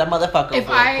like, drop that motherfucker. If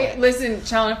real I quick. listen,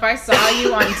 Challen, if I saw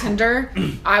you on Tinder,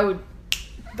 I'd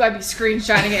be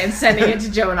screenshotting it and sending it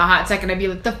to Joe in a hot second. I'd be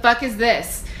like, "The fuck is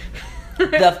this?"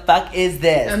 The fuck is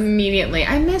this? Immediately,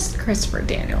 I missed Christopher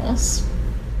Daniels.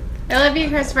 I love you,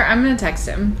 Christopher. I'm gonna text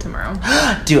him tomorrow.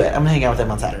 Do it. I'm gonna hang out with him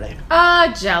on Saturday.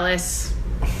 Jealous.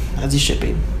 As you should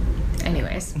be.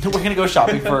 Anyways, We're gonna go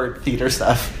shopping for theater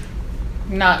stuff.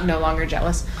 no longer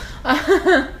jealous.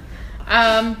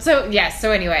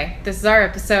 So anyway, this is our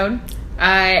episode.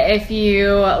 If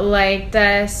you liked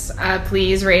us,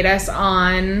 please rate us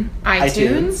on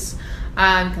iTunes. You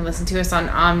can listen to us on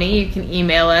Omni. You can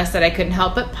email us at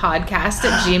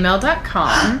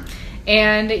icouldn'thelpitpodcast@gmail.com.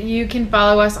 And you can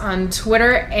follow us on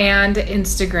Twitter and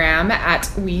Instagram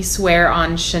at We Swear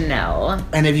on Chanel.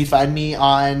 And if you find me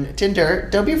on Tinder,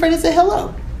 don't be afraid to say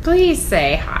hello. Please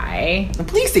say hi. And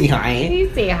please say hi.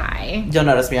 Please say hi. You'll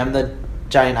notice me. I'm the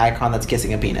giant icon that's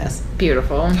kissing a penis.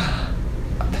 Beautiful. Oh,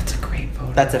 that's a great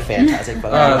photo. That's a fantastic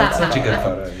photo. Oh, that's such a good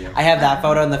photo of you. I have that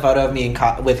photo and the photo of me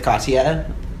with Katya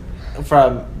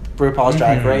from RuPaul's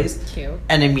Drag Race. Cute.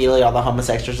 And immediately all the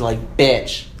homosexuals are like,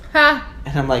 bitch. Ha!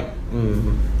 And I'm like,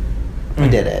 we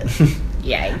did it.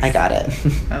 Yikes. I got it.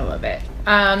 I love it.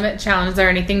 Challen, is there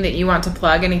anything that you want to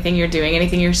plug? Anything you're doing?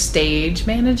 Anything you're stage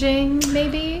managing,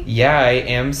 maybe? Yeah, I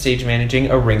am stage managing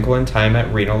A Wrinkle in Time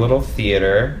at Reno Little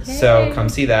Theater. So Yay. come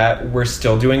see that. We're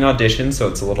still doing auditions, so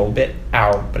it's a little bit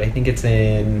out, but I think it's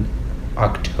in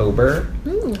October.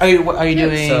 Ooh. Are you Cute.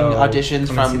 doing So auditions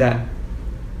come and see from that.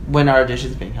 when are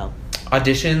auditions being held?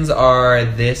 Auditions are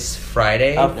this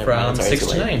Friday Oh, never mind. from Sorry, 6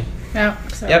 too to late. 9. No.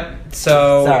 So. Yep.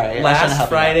 So Sorry, I was trying to last help you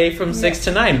Friday from 6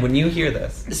 to 9 when you hear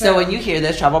this. So when you hear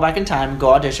this, travel back in time,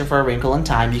 go audition for A Wrinkle in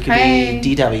Time. You could Hey.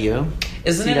 be DW.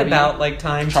 Isn't it CW? about like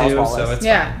time Charles too? Wallace. So it's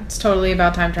Yeah, fine. it's totally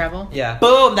about time travel. Yeah.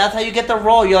 Boom! That's how you get the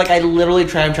role. You're like, I literally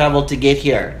time traveled to get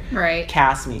here. Right.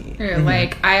 Cast me. You're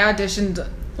like, I auditioned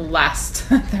last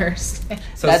Thursday.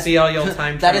 So That's- see all your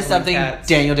time. That is traveling something cats.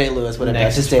 Daniel Day-Lewis would have done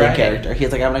Next to stay in Friday. character.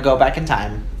 He's like, I'm gonna go back in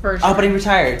time. For Oh, sure. but he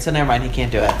retired, so never mind. He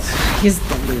can't do it. He's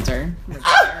the loser.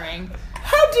 Retiring.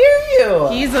 How dare you?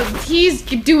 He's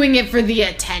doing it for the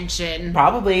attention.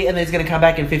 Probably, and then he's gonna come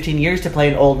back in 15 years to play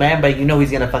an old man, but you know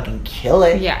he's gonna fucking kill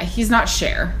it. Yeah, he's not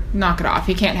Cher. Knock it off.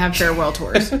 He can't have farewell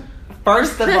tours.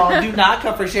 First of all, do not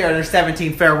come for Cher on her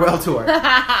 17th farewell tour.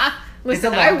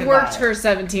 Listen, a I long worked goodbye. her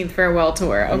 17th farewell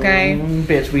tour, okay?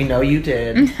 Bitch, we know you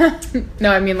did.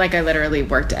 No, I mean, like, I literally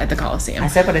worked at the Coliseum. I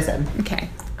said what I said. Okay.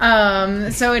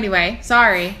 So anyway,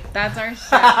 sorry. That's our show.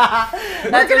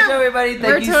 That's our show, everybody.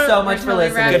 Thank you so much for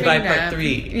listening. wrapping Goodbye, part up.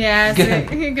 3. Yes.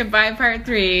 Good. Goodbye, part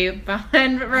 3.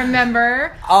 And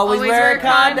remember, Always wear a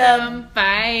condom.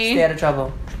 Bye. Stay out of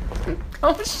trouble.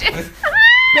 Oh, shit.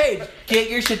 Paige, get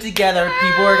your shit together.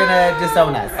 People are gonna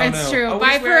disown us. It's no. true.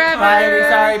 Always Bye wear a forever. Bye,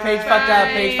 sorry, Paige fucked up.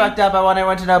 Bye. Paige fucked up. I want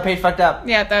everyone to know Paige fucked up.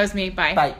 Yeah, that was me. Bye. Bye.